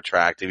seems more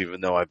attractive,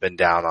 even though I've been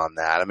down on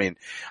that. I mean,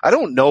 I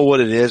don't know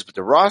what it is, but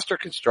the roster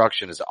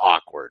construction is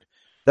awkward.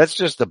 That's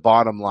just the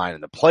bottom line.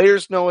 And the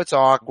players know it's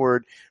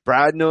awkward.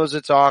 Brad knows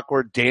it's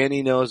awkward.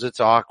 Danny knows it's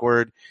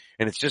awkward.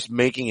 And it's just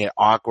making it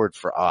awkward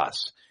for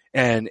us.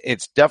 And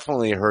it's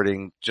definitely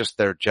hurting just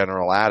their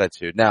general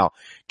attitude. Now,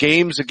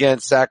 games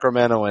against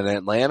Sacramento and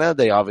Atlanta,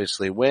 they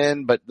obviously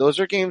win, but those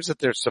are games that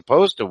they're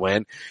supposed to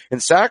win.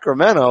 And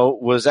Sacramento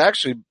was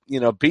actually, you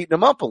know, beating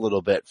them up a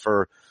little bit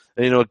for,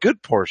 you know, a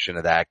good portion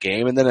of that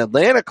game. And then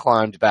Atlanta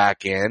climbed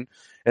back in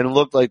and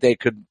looked like they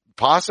could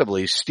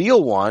possibly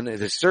steal one.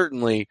 They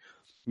certainly,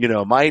 you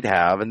know, might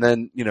have. And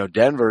then, you know,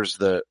 Denver's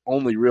the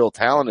only real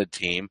talented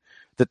team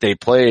that they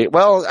play.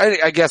 Well,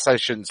 I guess I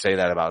shouldn't say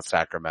that about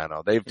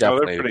Sacramento. They've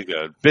definitely they're pretty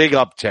good. Big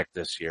uptick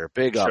this year.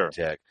 Big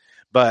uptick.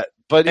 But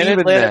and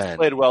even Atlanta's then,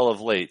 played well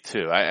of late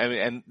too. I mean,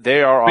 and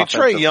they are.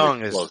 Trae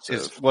Young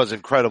was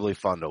incredibly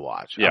fun to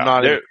watch.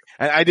 Yeah,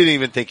 I didn't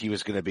even think he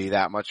was going to be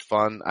that much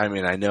fun. I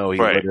mean, I know he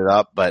lit it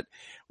up, but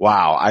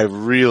wow, I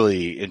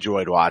really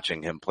enjoyed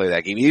watching him play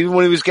that game. Even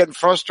when he was getting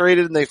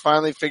frustrated and they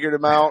finally figured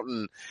him out,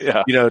 and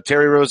you know,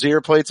 Terry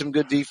Rozier played some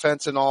good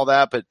defense and all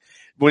that, but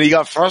when he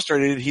got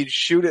frustrated, he'd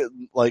shoot it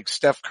like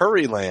Steph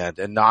Curry land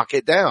and knock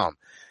it down.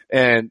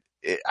 And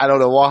I don't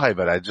know why,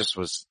 but I just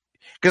was,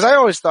 because I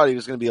always thought he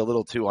was going to be a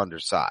little too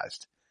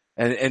undersized.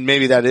 And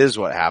maybe that is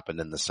what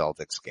happened in the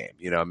Celtics game.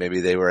 You know, maybe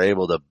they were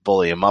able to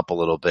bully him up a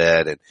little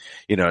bit, and,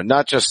 you know,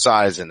 not just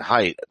size and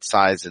height,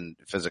 size and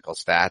physical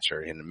stature.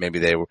 And maybe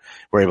they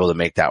were able to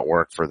make that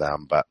work for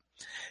them. But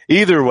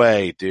either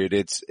way,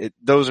 dude,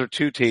 those are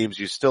two teams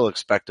you still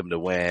expect them to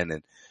win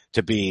and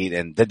to beat.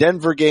 And the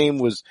Denver game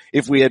was,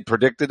 if we had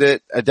predicted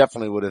it, I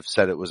definitely would have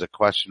said it was a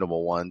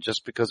questionable one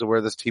just because of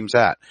where this team's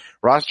at.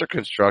 Roster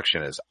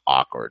construction is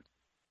awkward.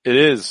 It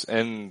is,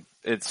 and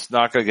it's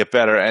not going to get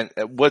better. And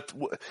it's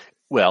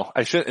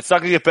not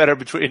going to get better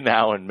between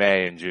now and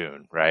May and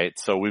June, right?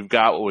 So we've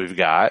got what we've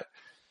got.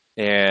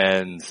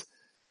 And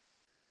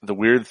the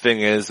weird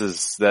thing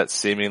is that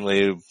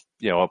seemingly,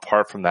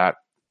 apart from that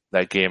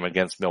game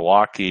against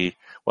Milwaukee,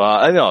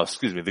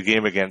 the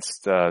game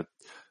against,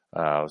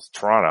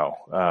 Toronto,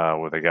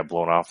 where they got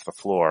blown off the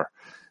floor.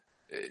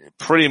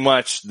 Pretty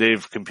much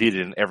they've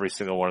competed in every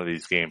single one of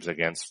these games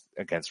against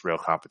real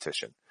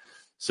competition.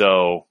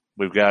 So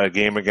we've got a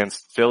game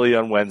against Philly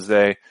on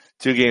Wednesday,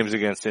 2 games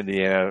against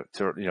Indiana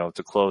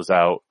to close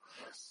out.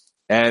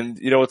 And,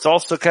 what's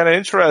also kind of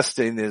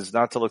interesting is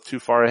not to look too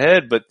far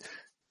ahead, but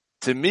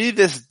to me,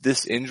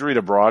 this injury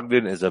to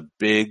Brogdon is a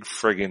big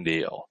friggin'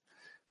 deal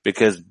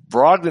because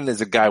Brogdon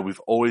is a guy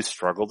we've always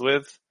struggled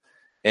with.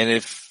 And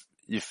if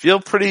you feel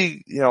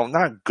pretty,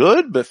 not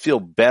good, but feel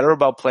better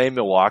about playing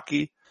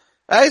Milwaukee.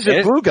 He's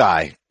a glue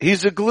guy.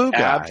 He's a glue guy.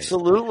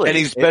 Absolutely. And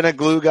he's been a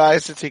glue guy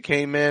since he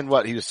came in.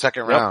 He was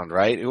second round,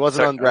 right? He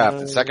wasn't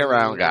undrafted. Second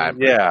round guy.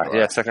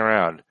 Yeah, second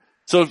round.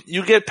 So if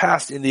you get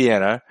past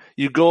Indiana,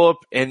 you go up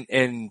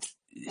and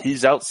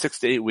he's out 6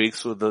 to 8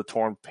 weeks with the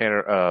torn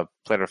plantar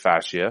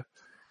fascia.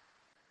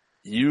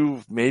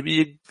 You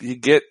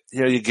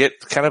get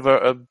kind of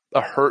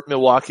a hurt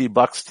Milwaukee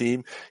Bucks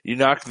team. You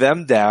knock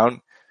them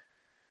down.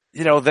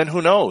 Then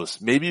who knows?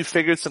 Maybe you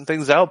figured some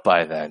things out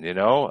by then,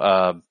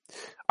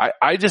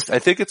 I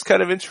think it's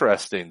kind of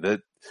interesting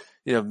that,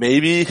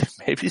 maybe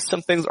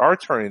some things are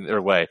turning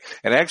their way.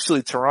 And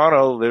actually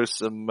Toronto, there's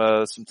some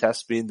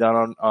tests being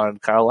done on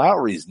Kyle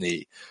Lowry's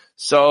knee.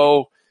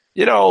 So,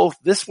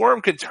 this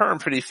worm can turn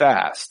pretty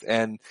fast.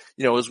 And,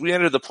 as we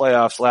entered the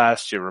playoffs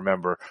last year,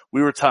 remember,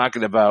 we were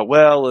talking about,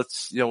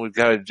 we've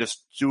got to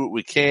just do what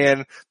we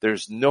can.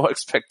 There's no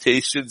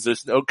expectations.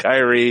 There's no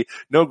Kyrie,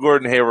 no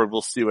Gordon Hayward.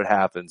 We'll see what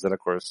happens. And of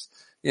course,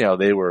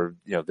 they were,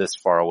 this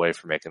far away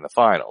from making the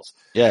finals.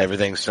 Yeah,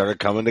 everything started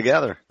coming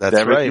together.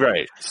 That's right.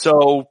 Right.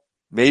 So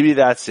maybe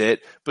that's it.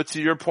 But to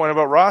your point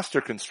about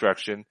roster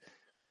construction,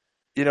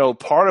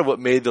 part of what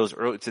made those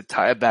to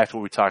tie it back to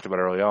what we talked about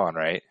early on,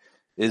 right,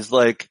 is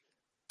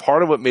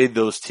part of what made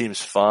those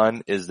teams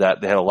fun is that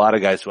they had a lot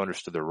of guys who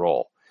understood their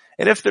role.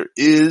 And if there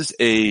is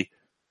a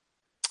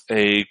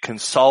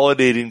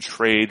consolidating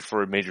trade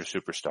for a major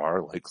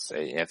superstar, like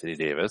say Anthony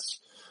Davis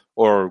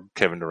or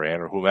Kevin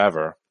Durant or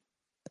whomever,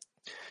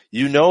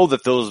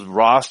 that those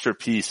roster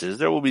pieces,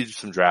 there will be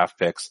some draft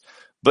picks,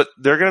 but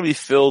they're going to be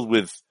filled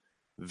with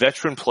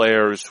veteran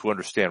players who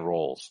understand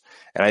roles.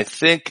 And I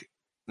think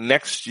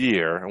next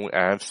year, and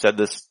I've said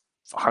this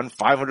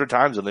 500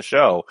 times on the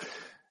show,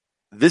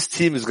 this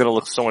team is going to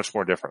look so much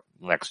more different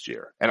next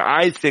year. And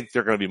I think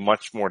they're going to be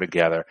much more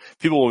together.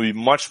 People will be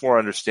much more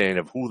understanding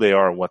of who they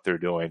are and what they're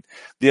doing.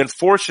 The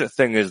unfortunate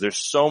thing is there's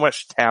so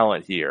much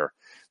talent here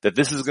that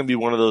this is going to be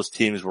one of those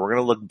teams where we're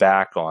going to look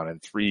back on in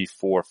 3,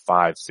 4,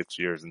 5, 6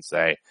 years and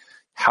say,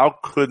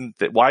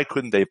 why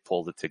couldn't they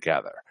pulled it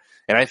together?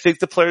 And I think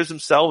the players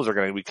themselves are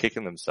going to be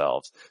kicking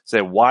themselves,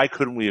 say, why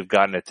couldn't we have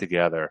gotten it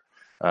together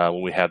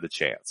when we had the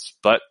chance?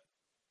 But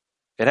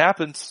it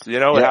happens,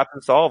 It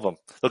happens to all of them.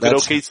 Look at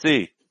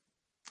OKC.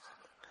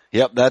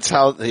 Yep,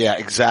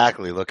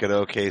 exactly. Look at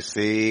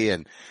OKC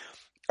and,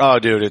 oh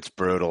dude, it's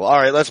brutal. All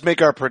right, let's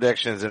make our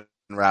predictions and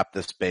wrap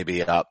this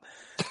baby up.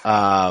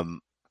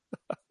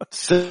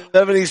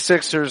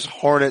 76ers,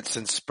 Hornets,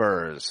 and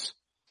Spurs.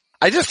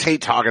 I just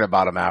hate talking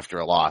about them after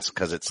a loss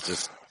because it's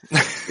just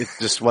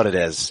what it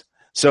is.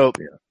 So,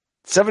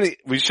 70,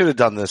 we should have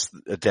done this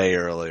a day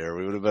earlier.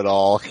 We would have been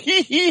all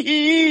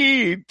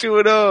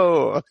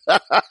 2-0.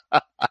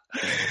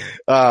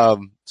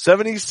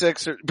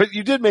 76ers, but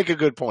you did make a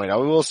good point. I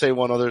will say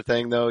one other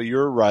thing though.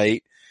 You're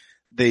right.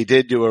 They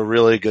did do a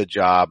really good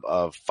job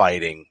of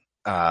fighting,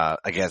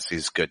 against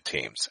these good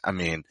teams. I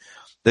mean,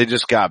 they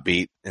just got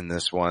beat in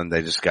this one.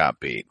 They just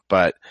got beat,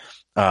 but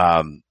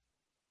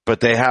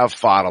they have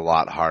fought a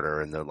lot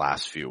harder in the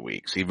last few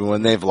weeks. Even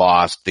when they've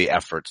lost, the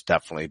effort's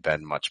definitely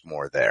been much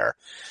more there.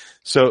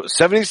 So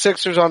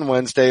 76ers on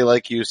Wednesday,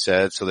 like you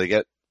said, so they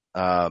get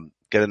a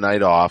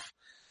night off.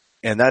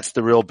 And that's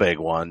the real big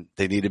one.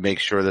 They need to make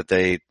sure that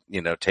they,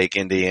 take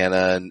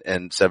Indiana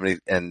and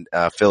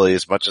Philly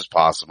as much as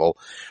possible.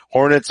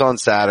 Hornets on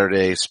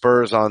Saturday,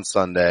 Spurs on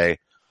Sunday.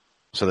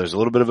 So there's a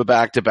little bit of a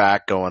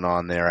back-to-back going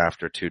on there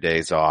after 2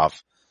 days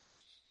off.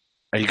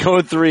 Are you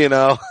going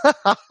 3-0?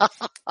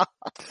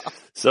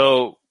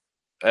 So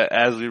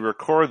as we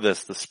record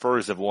this, the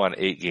Spurs have won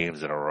 8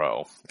 games in a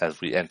row as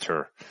we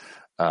enter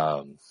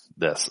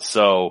this.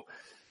 So,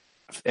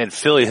 and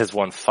Philly has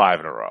won 4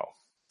 in a row.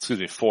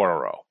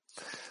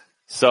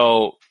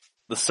 So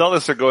the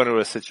Celtics are going to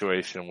a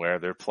situation where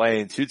they're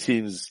playing 2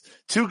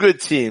 good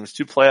teams,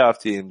 2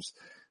 playoff teams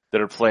that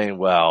are playing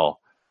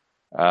well.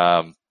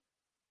 But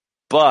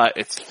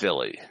it's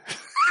Philly.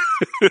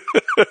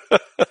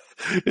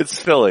 It's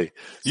Philly.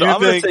 So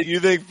I'm gonna say, you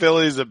think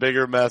Philly's a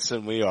bigger mess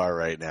than we are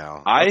right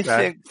now? I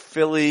think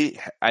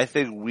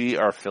we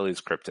are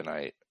Philly's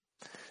kryptonite.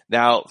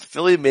 Now,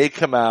 Philly may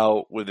come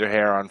out with their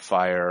hair on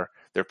fire.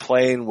 They're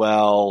playing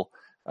well.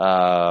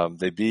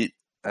 They beat,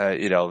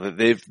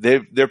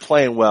 they're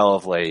playing well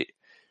of late.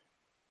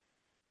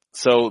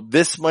 So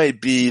this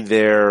might be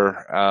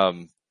their,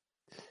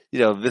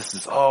 this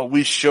is,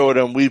 we showed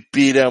them, we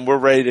beat them, we're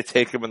ready to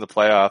take them in the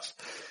playoffs.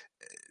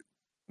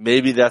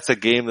 Maybe that's a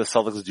game the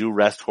Celtics do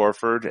rest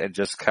Horford and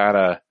just kind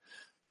of,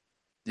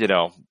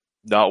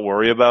 not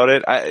worry about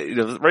it.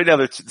 Right now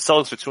the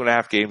Celtics are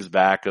 2.5 games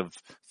back of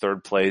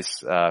third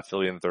place,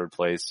 Philly in third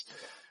place.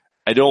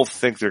 I don't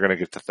think they're going to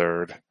get to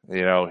third.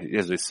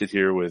 As we sit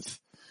here with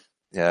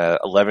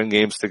 11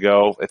 games to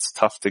go, it's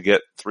tough to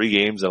get 3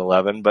 games in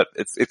 11, but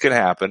it can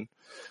happen.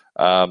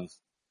 I'm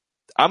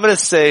going to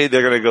say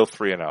they're going to go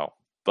 3-0,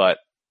 but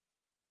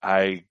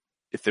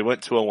if they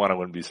went 2-1, I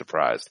wouldn't be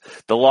surprised.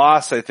 The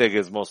loss, I think,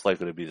 is most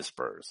likely to be the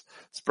Spurs.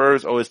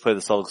 Spurs always play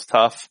the Celtics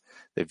tough.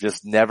 They've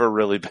just never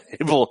really been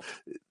able.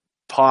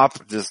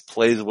 Pop just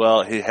plays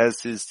well. He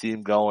has his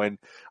team going.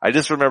 I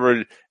just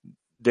remember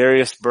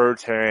Darius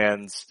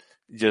Bertans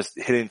just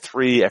hitting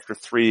 3 after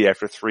 3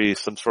 after 3,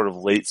 some sort of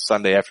late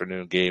Sunday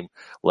afternoon game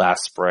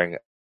last spring.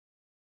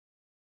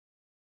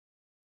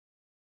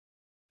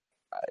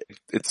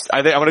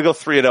 I think I'm going to go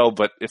 3-0,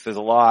 but if there's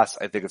a loss,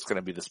 I think it's going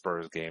to be the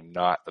Spurs game,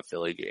 not the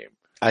Philly game.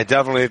 I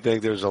definitely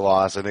think there's a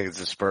loss. I think it's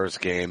the Spurs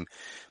game.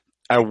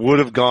 I would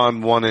have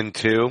gone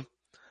 1-2,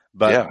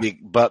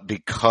 but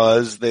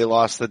because they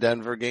lost the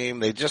Denver game,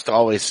 they just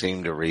always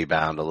seem to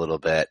rebound a little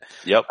bit.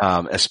 Yep.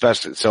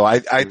 Especially, so I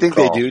think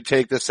they do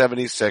take the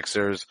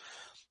 76ers,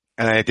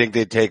 and I think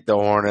they take the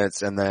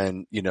Hornets, and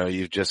then,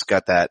 you've just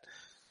got that.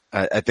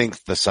 I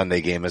think the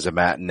Sunday game is a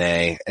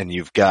matinee, and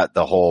you've got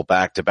the whole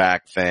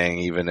back-to-back thing,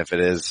 even if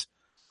it is,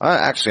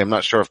 actually, I'm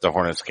not sure if the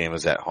Hornets game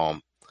is at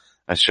home.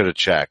 I should have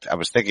checked. I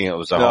was thinking it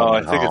was a home. No,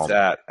 I think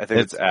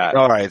it's at.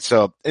 All right.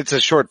 So it's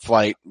a short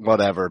flight,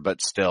 whatever,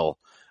 but still,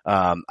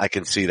 I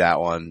can see that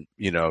one,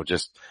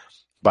 just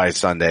by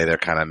Sunday, they're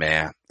kind of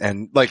meh.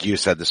 And like you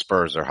said, the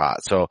Spurs are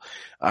hot. So,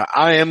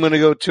 I am going to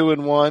go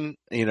 2-1.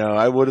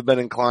 I would have been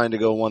inclined to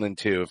go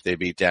 1-2 if they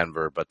beat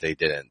Denver, but they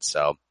didn't.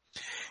 So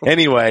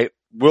anyway,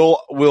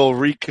 we'll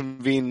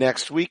reconvene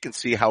next week and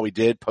see how we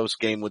did post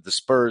game with the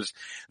Spurs.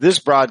 This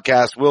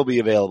broadcast will be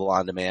available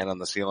on demand on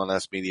the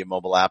CLNS Media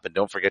mobile app. And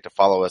don't forget to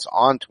follow us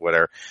on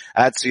Twitter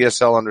at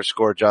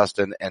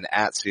CSL_Justin and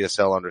at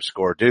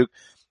CSL_Duke.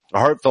 A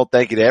heartfelt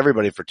thank you to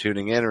everybody for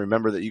tuning in. And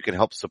remember that you can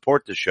help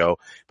support the show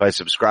by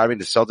subscribing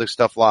to Celtic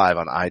Stuff Live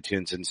on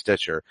iTunes and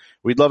Stitcher.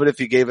 We'd love it if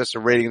you gave us a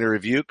rating and a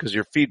review because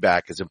your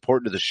feedback is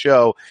important to the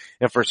show.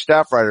 And for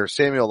staff writer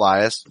Samuel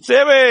Elias,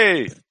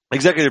 Sammy,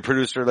 executive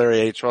producer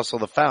Larry H. Russell,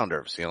 the founder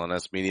of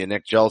CLNS Media,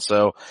 Nick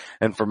Gelso,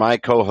 and for my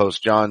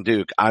co-host John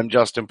Duke, I'm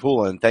Justin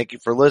Poulin. Thank you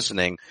for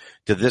listening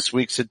to this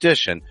week's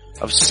edition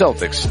of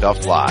Celtic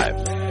Stuff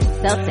Live.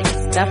 Celtic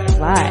Stuff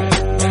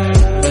Live.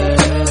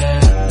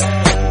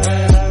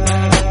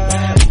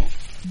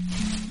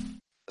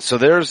 So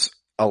there's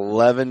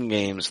 11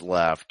 games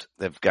left.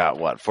 They've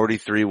got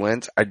 43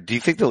 wins. Do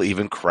you think they'll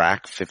even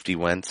crack 50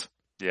 wins?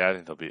 Yeah, I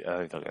think they'll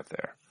get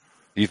there.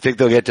 You think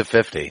they'll get to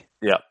 50?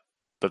 Yeah,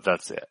 but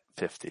that's it.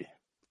 50.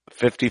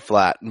 50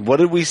 flat. And what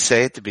did we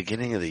say at the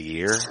beginning of the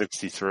year?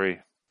 63.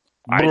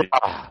 I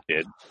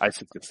did. I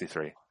said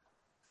 63.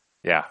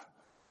 Yeah.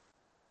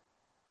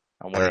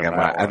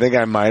 I think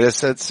I might have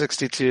said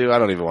 62. I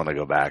don't even want to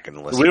go back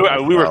and listen.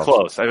 We were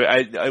close.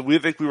 We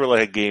think we were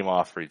like a game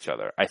off for each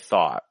other. I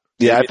thought.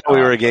 Yeah, I thought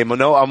we were a game.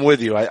 No, I'm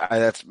with you.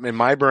 That's in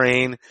my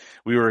brain.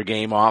 We were a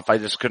game off. I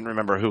just couldn't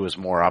remember who was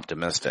more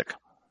optimistic.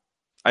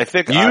 I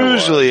think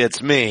usually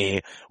it's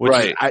me.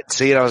 Right. I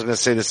was going to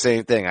say the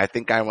same thing. I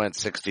think I went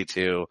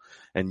 62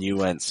 and you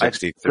went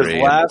 63. Because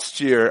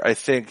last year, I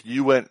think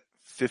you went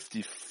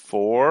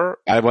 54.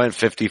 I went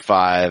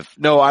 55.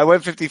 No, I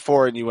went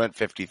 54 and you went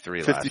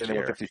 53 last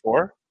year.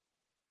 54?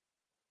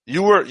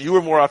 You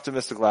were more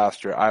optimistic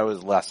last year. I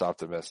was less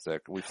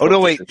optimistic.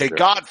 They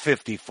got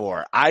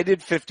 54. I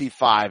did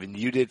 55 and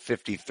you did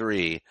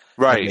 53.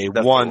 Right. And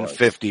they won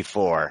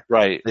 54.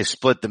 Right. They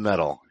split the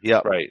middle.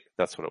 Yep. Right.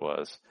 That's what it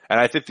was. And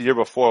I think the year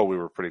before we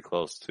were pretty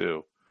close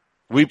too.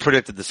 We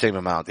predicted the same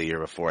amount the year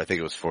before. I think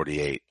it was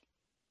 48.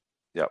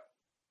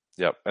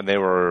 Yep. And they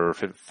were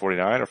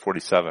 49 or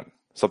 47.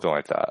 Something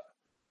like that.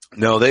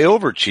 No, they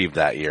overachieved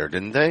that year,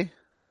 didn't they?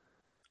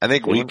 I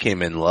think we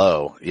came in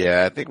low.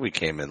 Yeah, I think we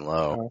came in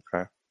low.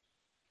 Okay.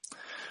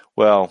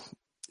 Well,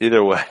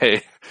 either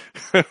way,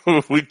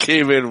 we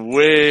came in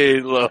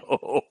way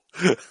low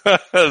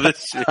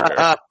this year.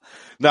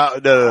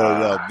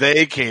 No.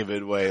 They came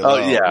in way low.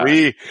 Oh, yeah.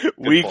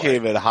 We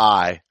came in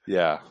high.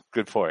 Yeah.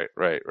 Good point.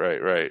 Right.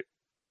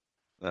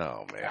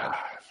 Oh, man.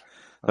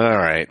 All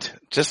right.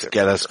 Just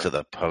get us to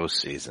the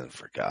postseason,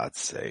 for God's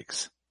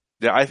sakes.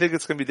 Yeah, I think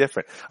it's going to be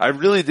different. I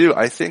really do.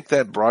 I think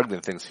that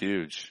Brogdon thing's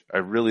huge. I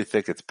really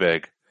think it's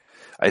big.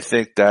 I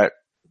think that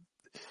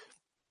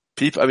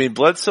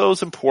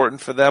Bledsoe's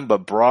important for them,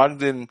 but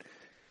Brogdon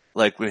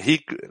like when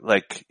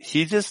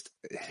his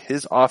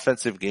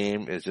offensive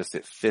game is just,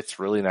 it fits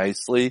really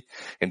nicely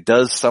and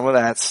does some of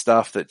that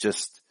stuff that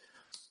just,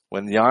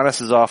 when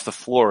Giannis is off the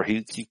floor,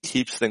 he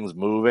keeps things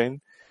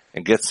moving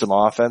and gets some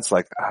offense.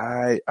 Like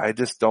I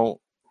just don't,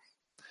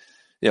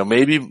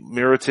 maybe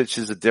Mirotic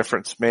is a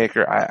difference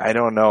maker. I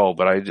don't know,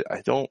 but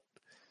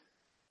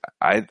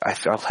I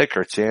like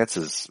our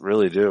chances,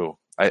 really do.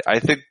 I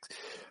think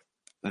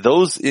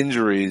those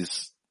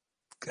injuries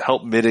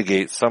help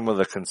mitigate some of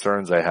the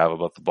concerns I have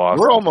about the Boston.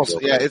 We're almost,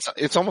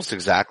 it's almost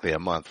exactly a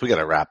month. We got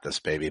to wrap this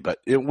baby, but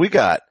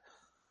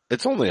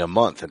it's only a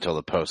month until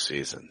the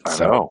postseason. I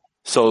know.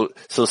 So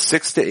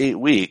 6 to 8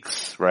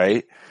 weeks,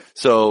 right?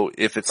 So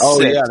if it's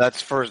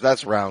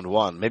that's round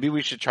one. Maybe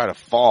we should try to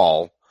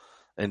fall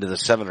into the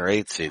 7 or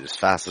 8 seed as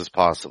fast as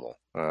possible.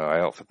 I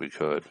don't think we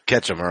could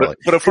catch him early.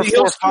 But if we're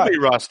he'll still be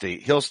rusty.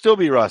 He'll still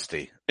be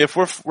rusty. If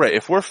we're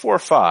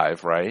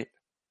 4-5, right?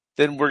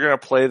 Then we're going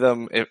to play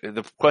them.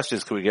 The question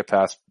is, can we get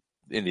past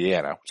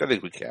Indiana? Which I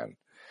think we can.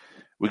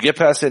 We get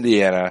past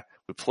Indiana.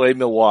 We play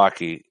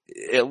Milwaukee.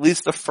 At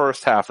least the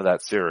first half of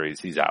that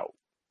series, he's out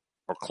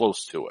or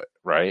close to it,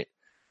 right?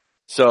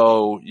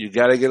 So you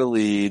got to get a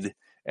lead,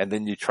 and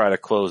then you try to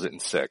close it in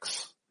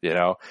 6.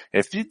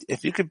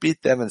 If you could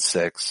beat them in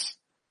 6,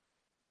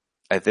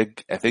 I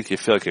think you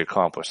feel like you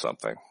accomplished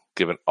something,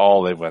 given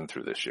all they went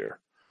through this year.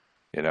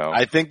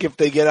 I think if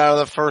they get out of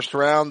the first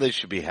round, they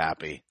should be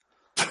happy.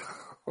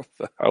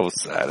 How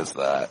sad is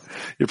that?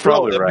 You're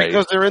probably right.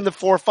 Because they're in the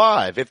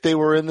 4-5. If they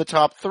were in the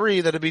top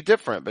 3, that'd be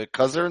different. But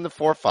because they're in the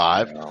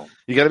 4-5,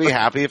 you got to be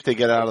happy if they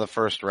get out of the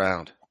first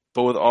round.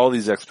 But with all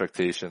these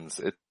expectations,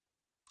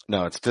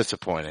 it's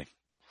disappointing.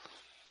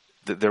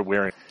 They're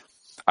wearing.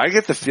 I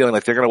get the feeling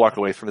like they're going to walk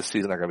away from the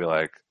season. They're going to be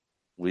like,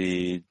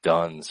 we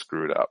done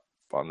screwed up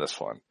on this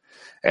one.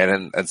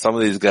 And some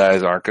of these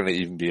guys aren't going to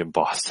even be in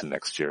Boston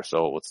next year,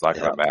 so it's not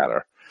going to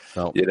matter.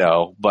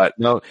 No. But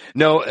no,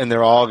 and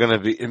they're all going to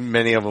be,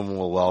 many of them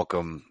will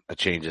welcome a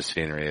change of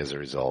scenery as a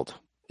result.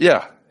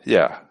 Yeah,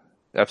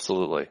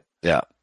 absolutely. Yeah.